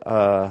spoke,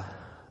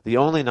 the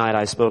only night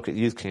I spoke at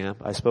youth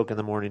camp, I spoke in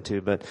the morning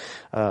too, but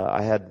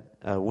I had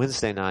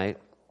Wednesday night,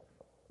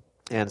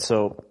 and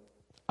so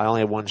I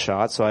only had one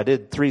shot, so I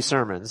did 3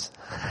 sermons.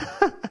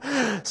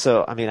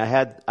 So, I mean, I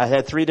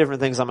had 3 different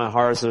things on my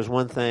heart. So there's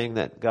one thing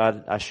that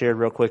I shared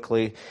real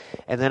quickly,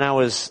 and then it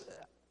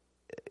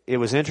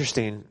was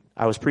interesting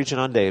I was preaching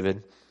on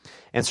David.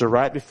 And so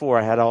right before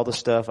I had all the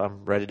stuff,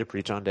 I'm ready to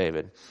preach on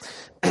David.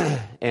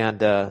 And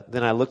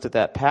then I looked at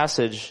that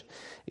passage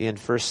in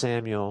 1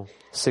 Samuel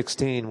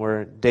 16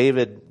 where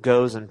David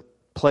goes and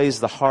plays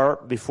the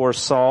harp before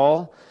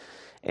Saul.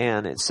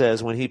 And it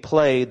says when he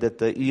played that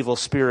the evil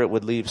spirit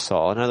would leave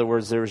Saul. In other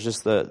words, there was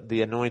just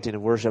the anointing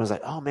of worship. I was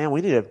like, oh man,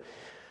 we're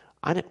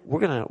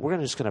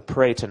just gonna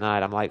pray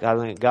tonight. I'm like,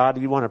 God,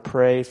 you want to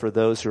pray for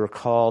those who are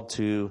called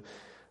to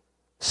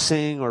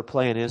sing or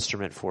play an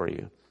instrument for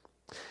you.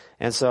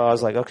 And so I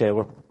was like, okay,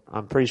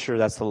 I'm pretty sure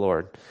that's the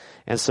Lord.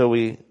 And so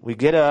we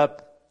get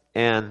up,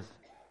 and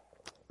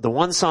the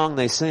one song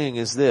they sing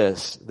is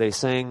this. They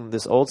sang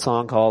this old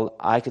song called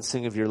 "I Could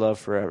Sing of Your Love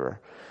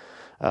Forever."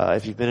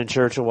 If you've been in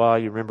church a while,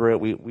 you remember it.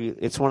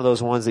 It's one of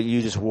those ones that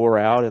you just wore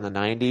out in the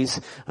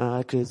 90s.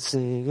 I could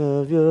sing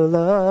of your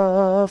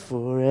love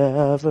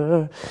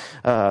forever.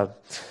 And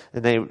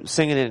they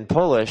sing it in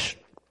Polish.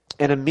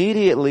 And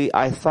immediately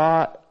I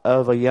thought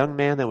of a young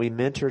man that we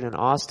mentored in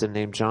Austin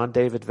named John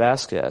David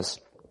Vasquez.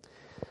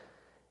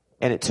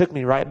 And it took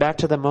me right back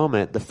to the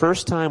moment. The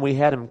first time we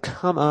had him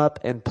come up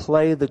and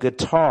play the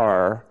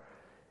guitar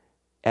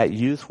at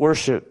youth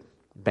worship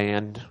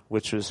band,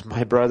 which was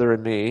my brother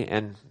and me,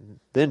 and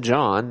then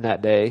John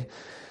that day,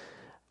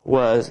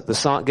 was the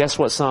song. Guess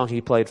what song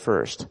he played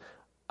first?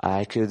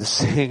 I could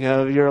sing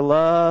of your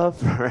love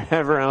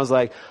forever. And I was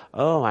like,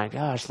 oh my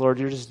gosh, Lord,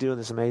 you're just doing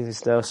this amazing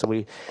stuff. So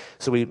we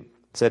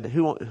said,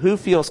 who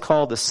feels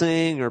called to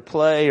sing or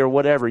play or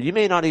whatever? You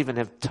may not even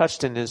have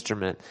touched an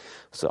instrument.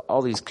 So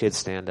all these kids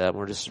stand up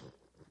and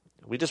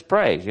we just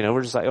pray.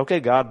 We're just like,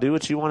 okay, God, do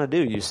what you want to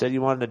do. You said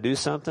you wanted to do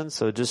something,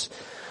 so just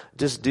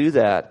do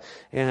that.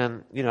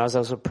 And, as I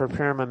was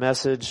preparing my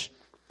message,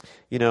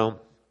 I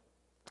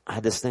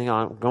had this thing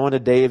on going to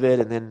David,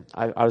 and then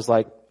I was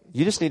like,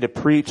 you just need to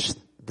preach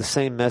the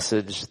same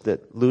message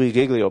that Louis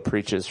Giglio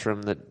preaches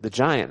from the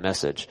giant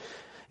message.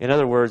 In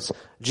other words,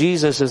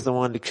 Jesus is the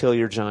one to kill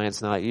your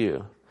giants, not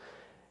you.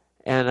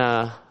 And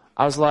I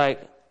was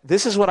like,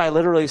 this is what I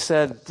literally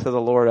said to the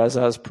Lord as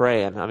I was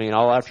praying. I mean,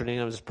 all afternoon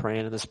I was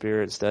praying in the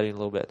Spirit, studying a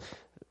little bit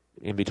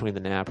in between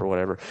the nap or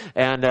whatever.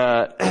 And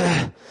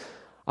I'm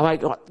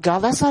like, God,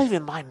 that's not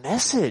even my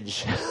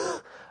message.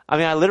 I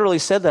mean, I literally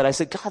said that. I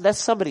said, God, that's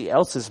somebody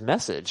else's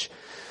message.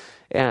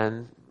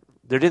 And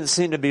there didn't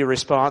seem to be a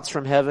response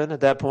from heaven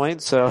at that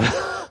point. So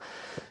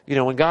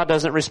when God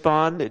doesn't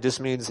respond, it just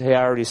means, hey,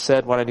 I already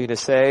said what I need to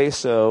say,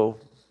 so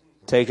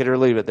take it or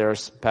leave it there,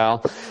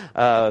 pal.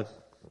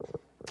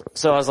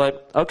 So I was like,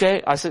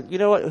 okay. I said, you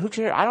know what? Who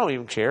cares? I don't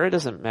even care. It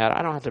doesn't matter.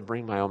 I don't have to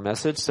bring my own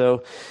message.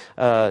 So,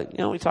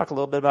 we talked a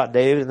little bit about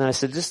David, and then I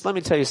said, just let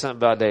me tell you something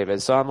about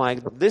David. So I'm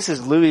like, this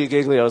is Louis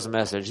Giglio's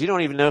message. You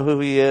don't even know who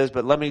he is,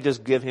 but let me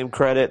just give him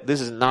credit.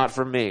 This is not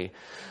from me.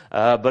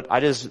 But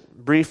I just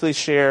briefly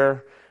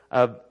share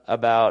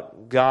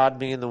about God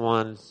being the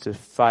one to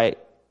fight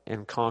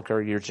and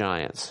conquer your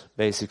giants.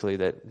 Basically,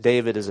 that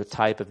David is a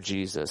type of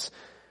Jesus.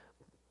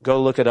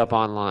 Go look it up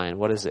online.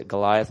 What is it?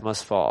 Goliath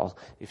Must Fall.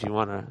 If you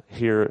want to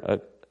hear a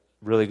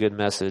really good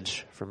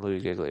message from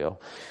Louis Giglio.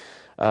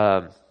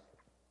 And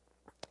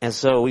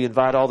so we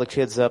invite all the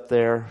kids up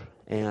there,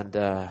 and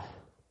it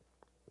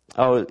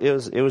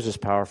was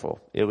just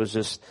powerful. It was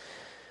just,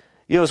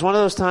 it was one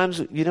of those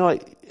times.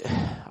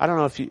 I don't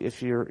know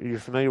if you're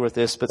familiar with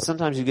this, but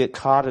sometimes you get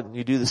caught and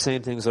you do the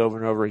same things over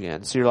and over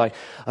again. So you're like,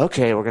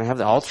 okay, we're going to have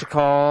the altar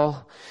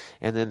call,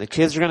 and then the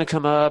kids are going to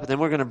come up, and then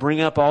we're going to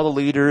bring up all the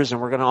leaders, and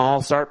we're going to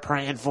all start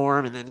praying for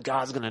them, and then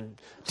God's going to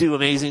do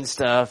amazing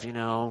stuff.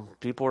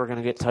 People are going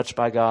to get touched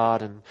by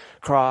God and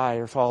cry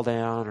or fall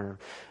down or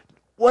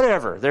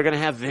whatever. They're going to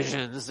have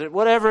visions,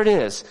 whatever it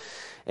is.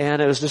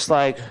 And it was just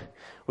like,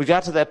 we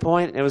got to that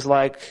point, and it was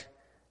like,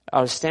 I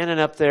was standing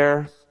up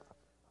there.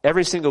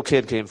 Every single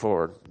kid came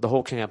forward. The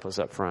whole camp was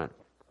up front.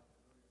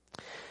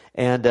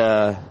 And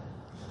that's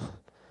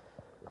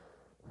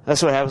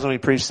what happens when we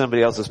preach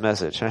somebody else's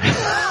message.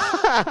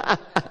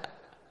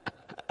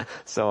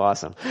 So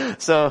awesome.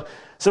 So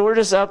we're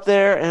just up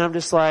there, and I'm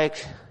just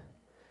like,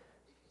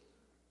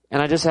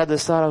 and I just had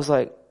this thought. I was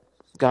like,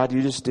 God,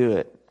 you just do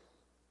it.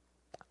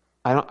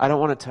 I don't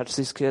want to touch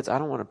these kids. I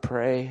don't want to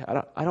pray.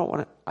 I don't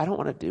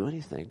want to do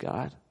anything,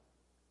 God.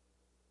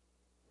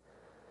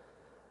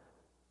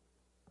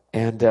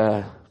 And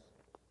so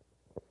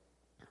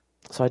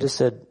I just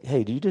said,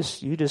 hey, you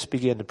just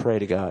begin to pray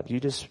to God. You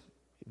just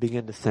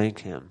begin to thank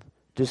Him.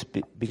 Just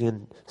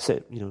begin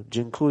say,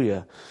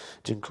 Dziękuję,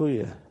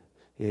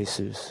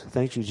 Jesus.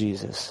 Thank you,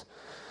 Jesus.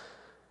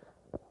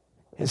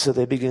 And so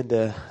they begin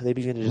to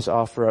just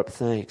offer up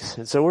thanks.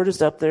 And so we're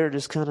just up there,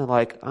 just kind of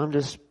like, I'm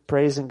just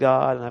praising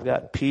God, and I've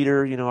got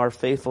Peter, our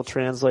faithful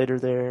translator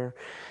there.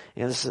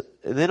 And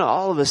then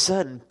all of a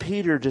sudden,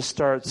 Peter just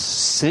starts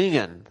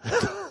singing.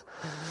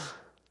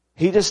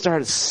 He just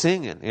started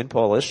singing in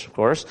Polish, of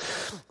course.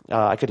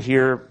 I could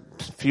hear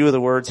a few of the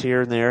words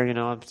here and there.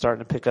 I'm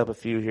starting to pick up a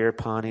few here.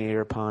 Pani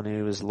or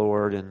Panu is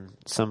Lord in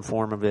some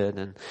form of it.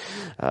 And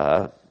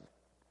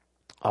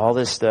all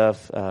this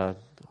stuff.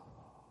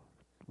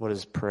 What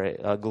is pray?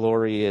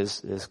 Glory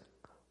is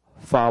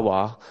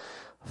Fawa.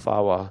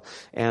 Fawa.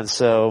 And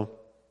so,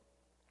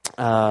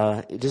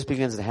 it just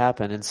begins to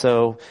happen. And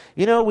so,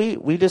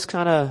 we just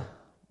kind of,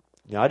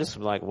 I just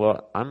was like,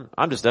 well,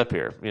 I'm just up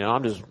here.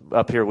 I'm just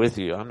up here with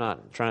you. I'm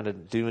not trying to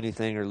do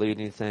anything or lead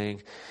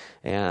anything.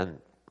 And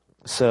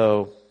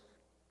so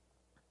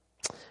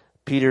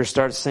Peter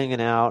starts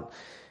singing out,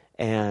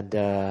 and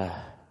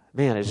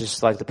man, it's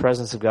just like the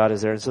presence of God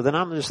is there. And so then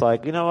I'm just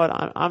like, you know what?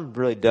 I'm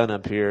really done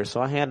up here.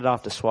 So I handed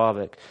off to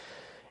Slavik.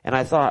 And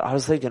I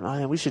was thinking,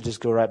 man, we should just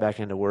go right back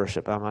into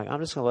worship. I'm like, I'm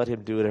just going to let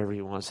him do whatever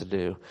he wants to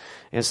do.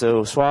 And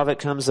so Slavik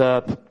comes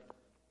up,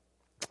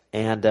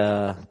 and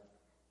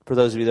for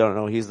those of you that don't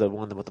know, he's the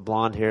one with the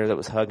blonde hair that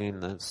was hugging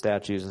the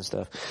statues and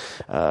stuff.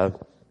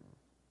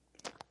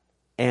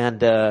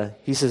 And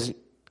he says,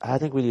 I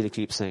think we need to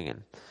keep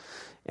singing.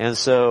 And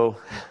so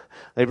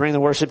they bring the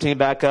worship team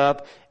back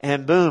up,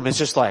 and boom, it's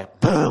just like,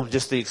 boom,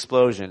 just the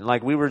explosion.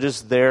 Like we were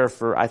just there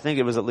for, I think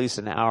it was at least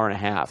an hour and a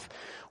half,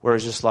 where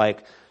it's just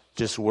like,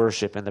 just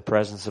worship in the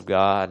presence of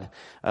God.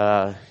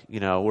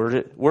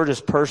 We're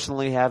just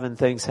personally having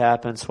things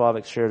happen.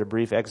 Slavik shared a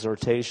brief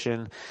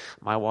exhortation.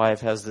 My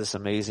wife has this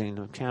amazing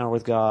encounter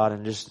with God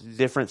and just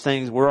different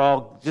things.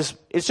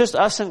 It's just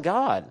us and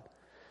God.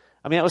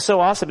 I mean, it was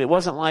so awesome. It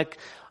wasn't like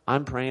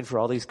I'm praying for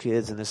all these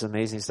kids and this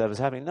amazing stuff is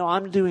happening. No,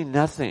 I'm doing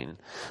nothing.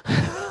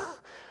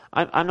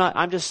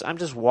 I'm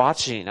just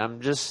watching.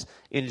 I'm just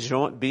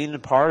enjoying being a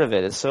part of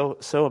it. It's so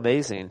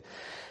amazing.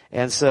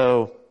 And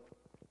so,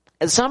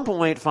 at some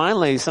point,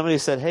 finally, somebody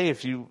said, hey,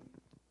 if you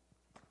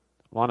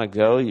want to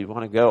go, you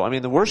want to go. I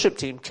mean, the worship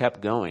team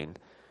kept going.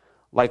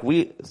 Like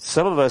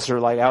some of us are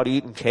like out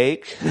eating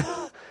cake,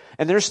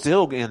 and they're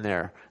still in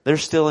there. They're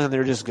still in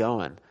there just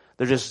going.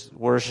 They're just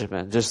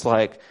worshiping, just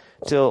like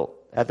till,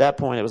 at that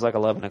point, it was like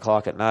 11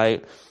 o'clock at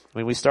night. I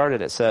mean, we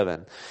started at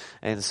 7.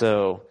 And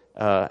so,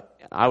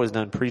 I was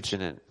done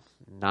preaching at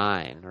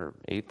 9 or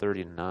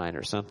 8:30 to 9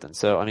 or something.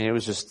 So, I mean, it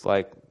was just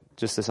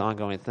this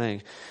ongoing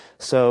thing.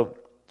 So,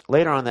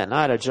 later on that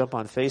night, I jump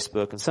on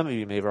Facebook, and some of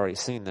you may have already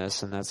seen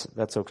this, and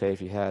that's okay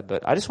if you had.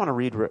 But I just want to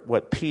read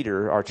what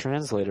Peter, our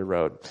translator,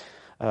 wrote.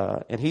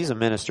 And he's a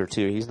minister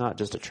too. He's not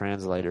just a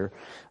translator.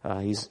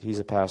 He's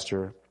a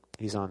pastor.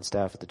 He's on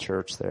staff at the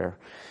church there.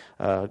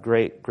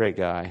 Great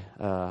guy.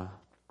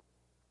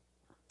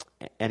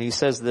 And he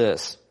says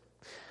this.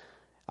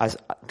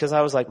 Because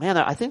I was like, man,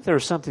 I think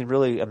there's something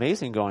really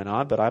amazing going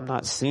on, but I'm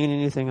not seeing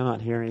anything. I'm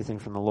not hearing anything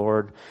from the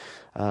Lord.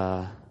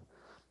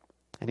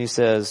 And he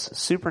says,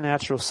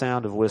 supernatural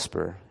sound of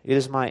whisper. It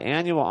is my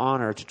annual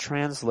honor to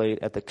translate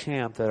at the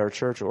camp that our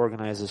church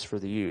organizes for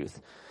the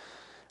youth.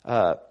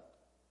 It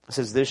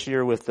says this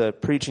year with the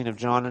preaching of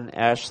John and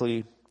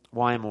Ashley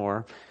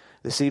Wymore,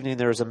 this evening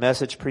there was a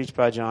message preached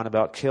by John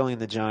about killing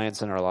the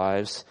giants in our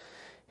lives.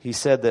 He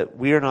said that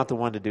we are not the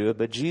one to do it,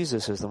 but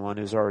Jesus is the one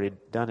who's already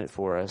done it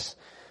for us.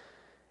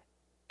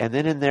 And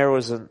then in there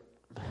was I'm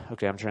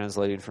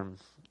translating from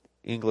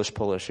English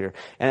Polish here.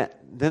 And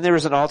then there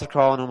was an altar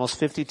call, and almost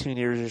 50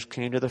 teenagers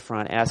came to the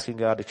front asking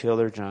God to kill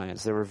their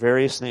giants. There were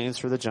various names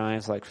for the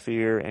giants like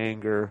fear,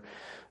 anger,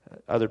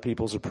 other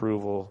people's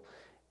approval.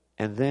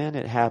 And then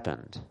it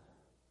happened.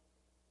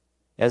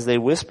 As they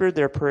whispered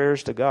their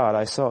prayers to God,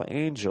 I saw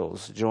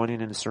angels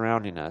joining and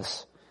surrounding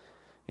us.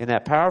 In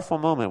that powerful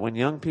moment when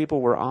young people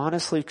were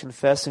honestly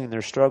confessing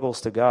their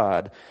struggles to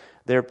God,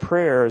 their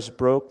prayers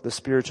broke the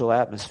spiritual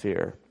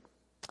atmosphere.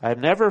 I have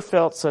never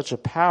felt such a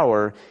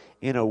power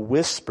in a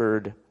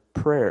whispered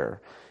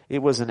prayer. It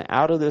was an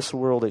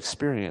out-of-this-world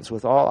experience.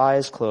 With all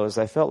eyes closed,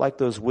 I felt like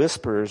those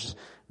whispers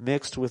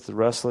mixed with the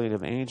rustling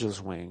of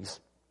angels' wings.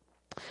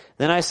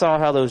 Then I saw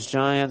how those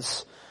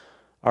giants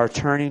are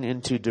turning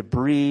into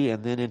debris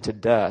and then into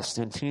dust,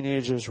 and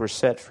teenagers were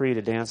set free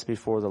to dance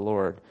before the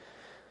Lord.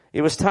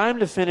 It was time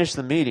to finish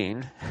the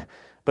meeting,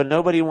 but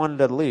nobody wanted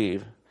to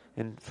leave.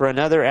 And for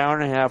another hour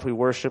and a half, we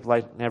worshiped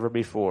like never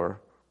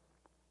before.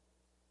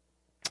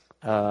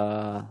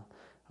 I'm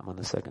on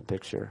the second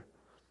picture.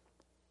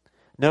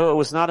 No, it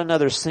was not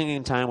another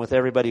singing time with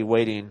everybody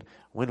waiting.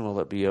 When will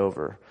it be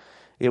over?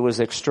 It was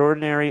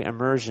extraordinary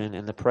immersion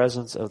in the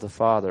presence of the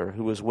Father,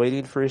 who was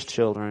waiting for his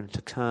children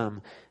to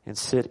come and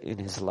sit in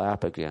his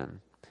lap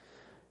again.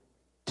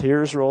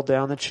 Tears rolled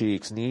down the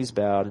cheeks, knees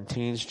bowed, and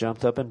teens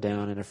jumped up and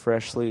down in a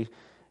freshly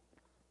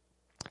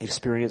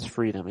experienced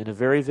freedom. In a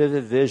very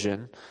vivid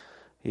vision,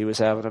 he was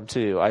having them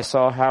too. I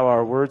saw how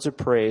our words of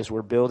praise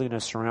were building a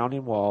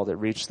surrounding wall that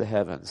reached the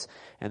heavens.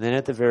 And then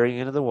at the very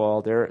end of the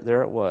wall, there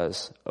it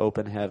was,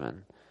 open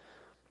heaven.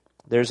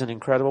 There's an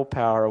incredible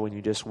power when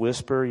you just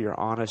whisper your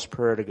honest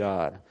prayer to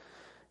God.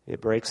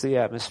 It breaks the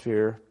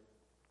atmosphere.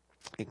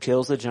 It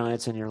kills the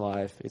giants in your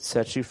life. It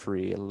sets you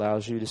free. It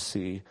allows you to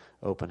see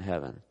open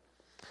heaven.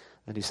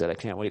 And he said, I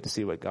can't wait to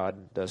see what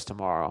God does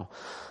tomorrow.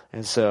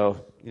 And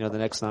so, the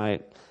next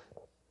night,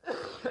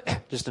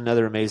 just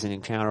another amazing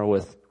encounter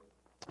with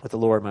the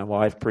Lord. My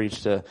wife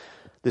preached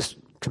this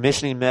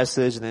commissioning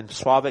message, and then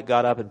Slavik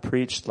got up and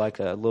preached like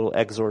a little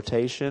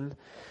exhortation,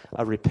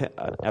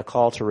 a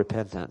call to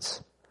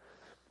repentance.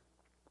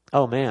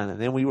 Oh man, and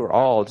then we were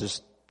all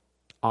just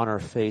on our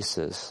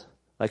faces.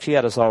 Like he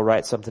had us all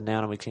write something down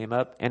and we came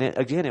up. And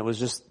it was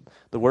just,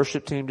 the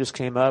worship team just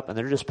came up and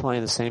they're just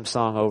playing the same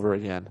song over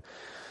again.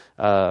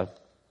 Twoya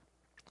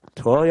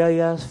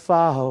yes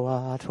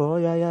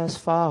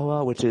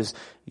fawa, which is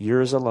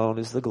yours alone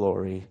is the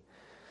glory.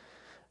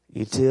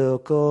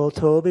 Itilko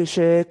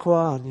tobishe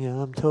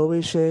kwanyam,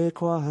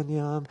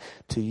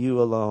 to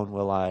you alone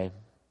will I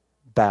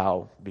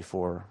bow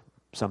before,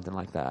 something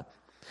like that.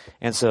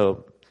 And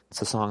so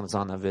it's a song that's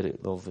on the video,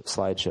 little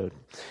slideshow,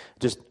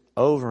 just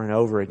over and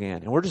over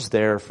again. And we're just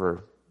there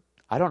for,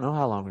 I don't know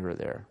how long we were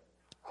there.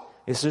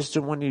 It's just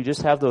when you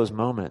just have those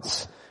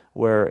moments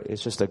where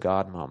it's just a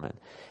God moment.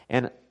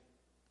 And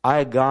I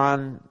had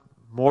gone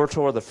more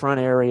toward the front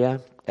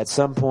area at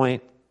some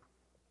point,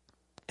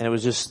 and it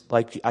was just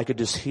like I could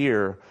just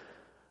hear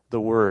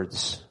the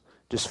words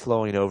just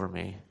flowing over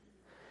me.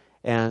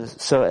 And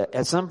so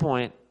at some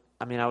point,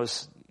 I mean,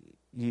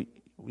 you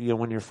know,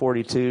 when you're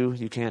 42,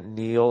 you can't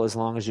kneel as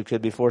long as you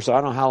could before. So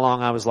I don't know how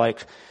long I was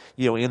like,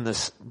 you know, in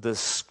this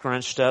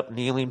scrunched up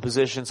kneeling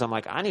position. So I'm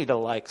like, I need to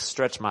like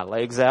stretch my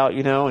legs out,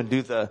 you know, and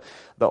do the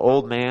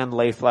old man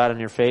lay flat on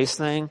your face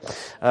thing.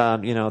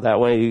 You know, that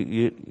way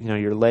you know,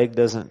 your leg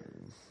doesn't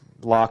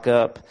lock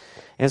up.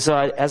 And so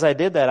as I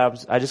did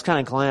that, I just kind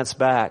of glanced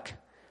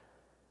back.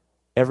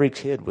 Every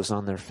kid was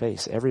on their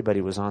face.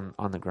 Everybody was on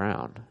the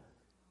ground.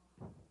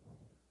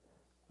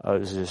 It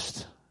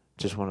was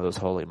just one of those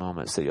holy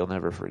moments that you'll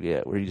never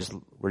forget, where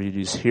you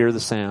just hear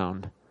the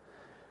sound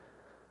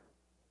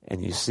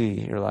and you see,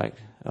 you're like,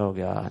 oh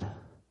God,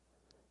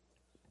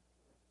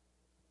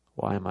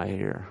 why am I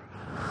here?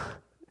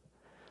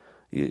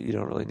 You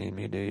don't really need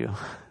me, do you?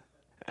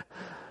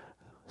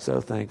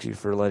 So thank you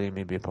for letting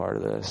me be a part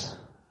of this.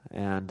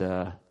 And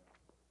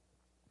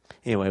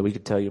anyway, we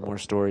could tell you more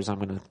stories. I'm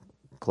going to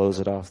close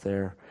it off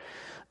there.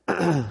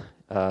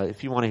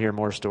 If you want to hear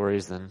more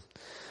stories, then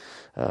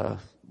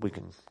we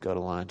can go to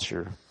lunch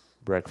or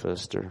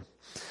breakfast or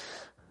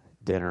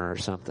dinner or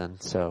something.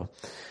 So,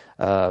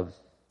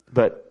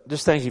 but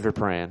just thank you for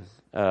praying.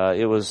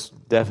 It was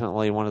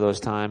definitely one of those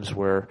times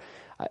where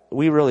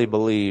we really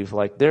believe,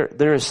 like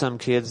there are some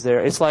kids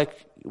there. It's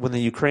like when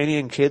the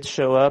Ukrainian kids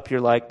show up, you're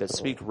like, that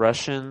speak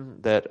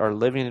Russian, that are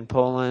living in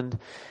Poland,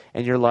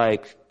 and you're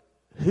like,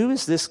 who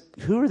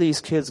are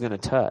these kids going to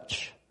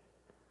touch?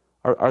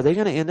 Are they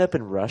going to end up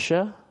in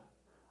Russia?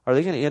 Are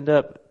they going to end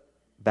up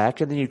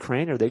back in the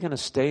Ukraine? Are they going to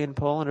stay in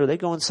Poland? Are they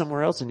going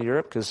somewhere else in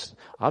Europe? Because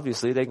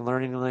obviously they can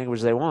learn any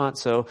language they want,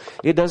 so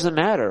it doesn't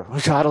matter.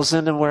 God will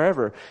send them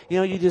wherever.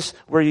 You know,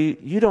 where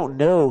you don't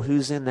know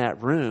who's in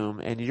that room,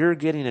 and you're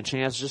getting a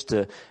chance just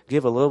to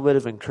give a little bit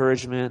of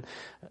encouragement,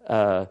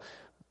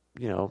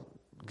 you know,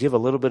 give a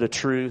little bit of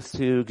truth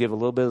to, give a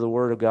little bit of the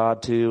Word of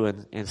God to,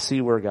 and see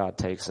where God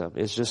takes them.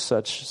 It's just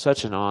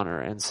such an honor.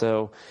 And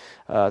so,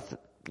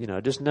 you know,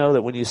 just know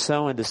that when you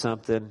sow into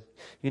something,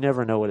 you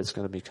never know what it's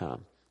going to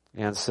become.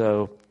 And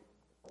so,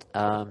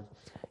 you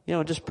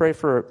know, just pray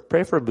for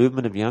a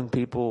movement of young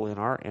people in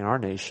our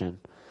nation.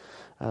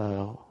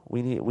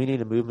 We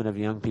need a movement of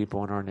young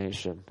people in our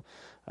nation.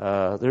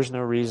 There's no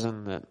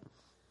reason that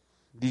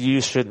you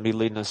shouldn't be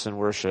leading us in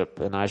worship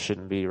and I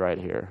shouldn't be right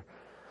here.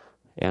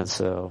 And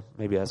so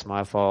maybe that's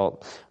my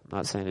fault. I'm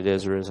not saying it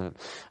is or isn't.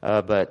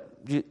 But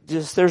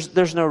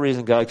there's no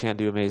reason God can't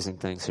do amazing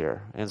things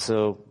here. And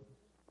so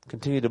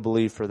continue to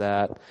believe for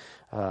that.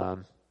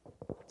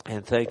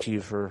 And thank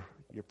you for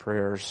your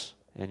prayers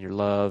and your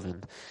love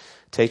and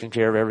taking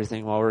care of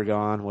everything while we're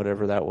gone,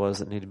 whatever that was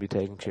that needed to be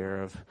taken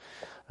care of.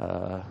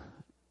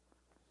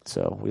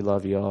 So we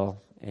love you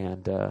all.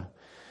 And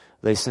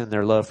they send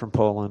their love from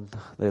Poland.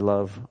 They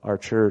love our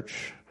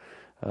church.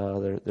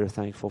 They're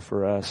thankful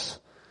for us.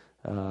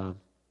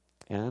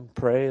 And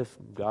pray if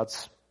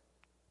God's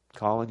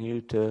calling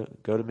you to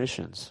go to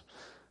missions,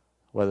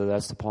 whether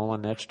that's to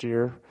Poland next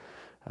year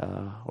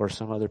or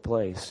some other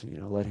place. You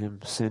know, let Him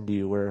send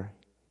you where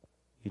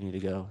you need to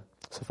go.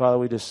 So, Father,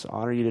 we just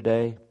honor you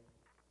today.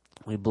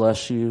 We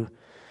bless you.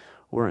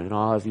 We're in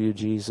awe of you,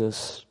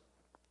 Jesus.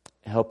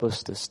 Help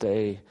us to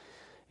stay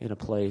in a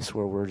place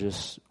where we're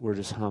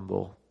just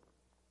humble.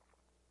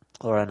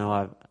 Lord, I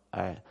know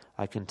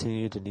I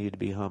continue to need to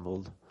be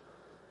humbled.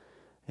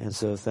 And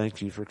so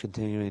thank you for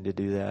continuing to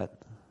do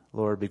that,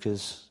 Lord,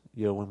 because,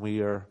 you know, when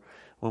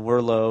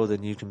we're low,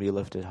 then you can be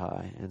lifted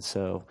high. And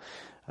so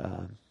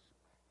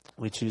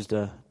we choose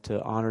to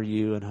honor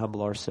you and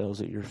humble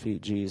ourselves at your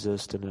feet,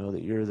 Jesus, to know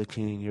that you're the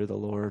King, you're the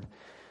Lord,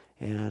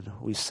 and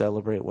we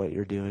celebrate what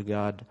you're doing.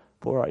 God,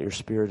 pour out your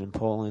Spirit in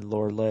Poland.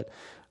 Lord, let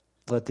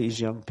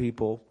these young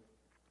people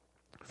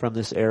from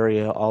this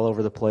area all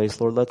over the place,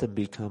 Lord, let them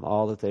become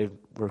all that they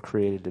were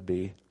created to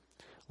be.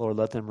 Lord,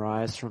 let them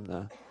rise from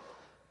the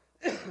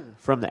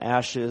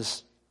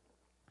ashes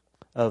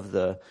of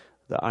the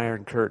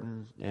Iron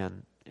Curtain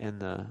and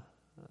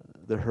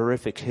the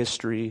horrific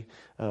history,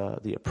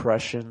 the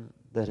oppression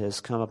that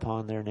has come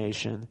upon their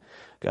nation.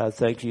 God,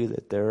 thank you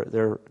that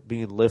they're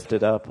being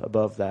lifted up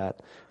above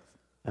that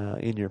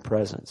in your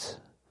presence.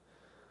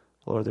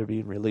 Lord, they're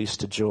being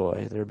released to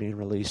joy. They're being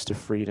released to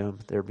freedom.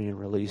 They're being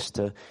released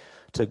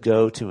to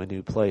go to a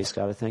new place.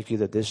 God, I thank you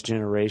that this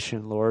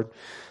generation, Lord,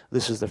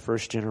 this is the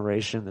first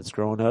generation that's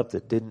grown up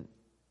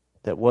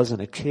that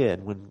wasn't a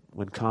kid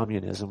when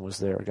communism was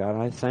there. God,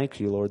 I thank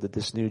you, Lord, that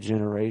this new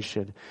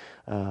generation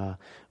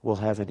will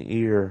have an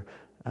ear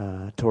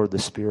toward the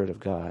Spirit of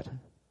God.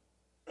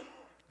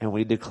 And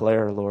we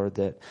declare, Lord,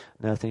 that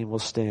nothing will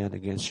stand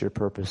against your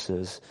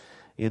purposes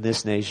in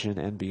this nation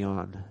and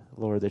beyond.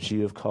 Lord, that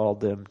you have called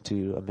them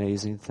to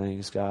amazing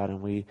things, God,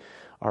 and we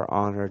are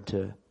honored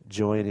to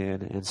join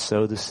in and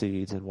sow the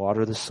seeds and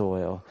water the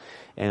soil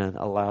and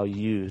allow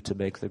you to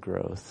make the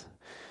growth.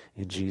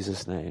 In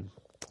Jesus' name,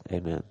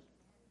 amen.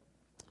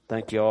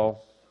 Thank you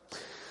all.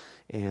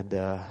 And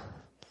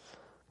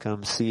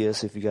come see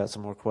us if you got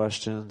some more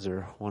questions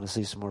or want to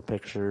see some more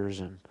pictures,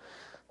 and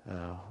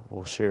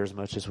we'll share as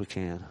much as we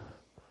can.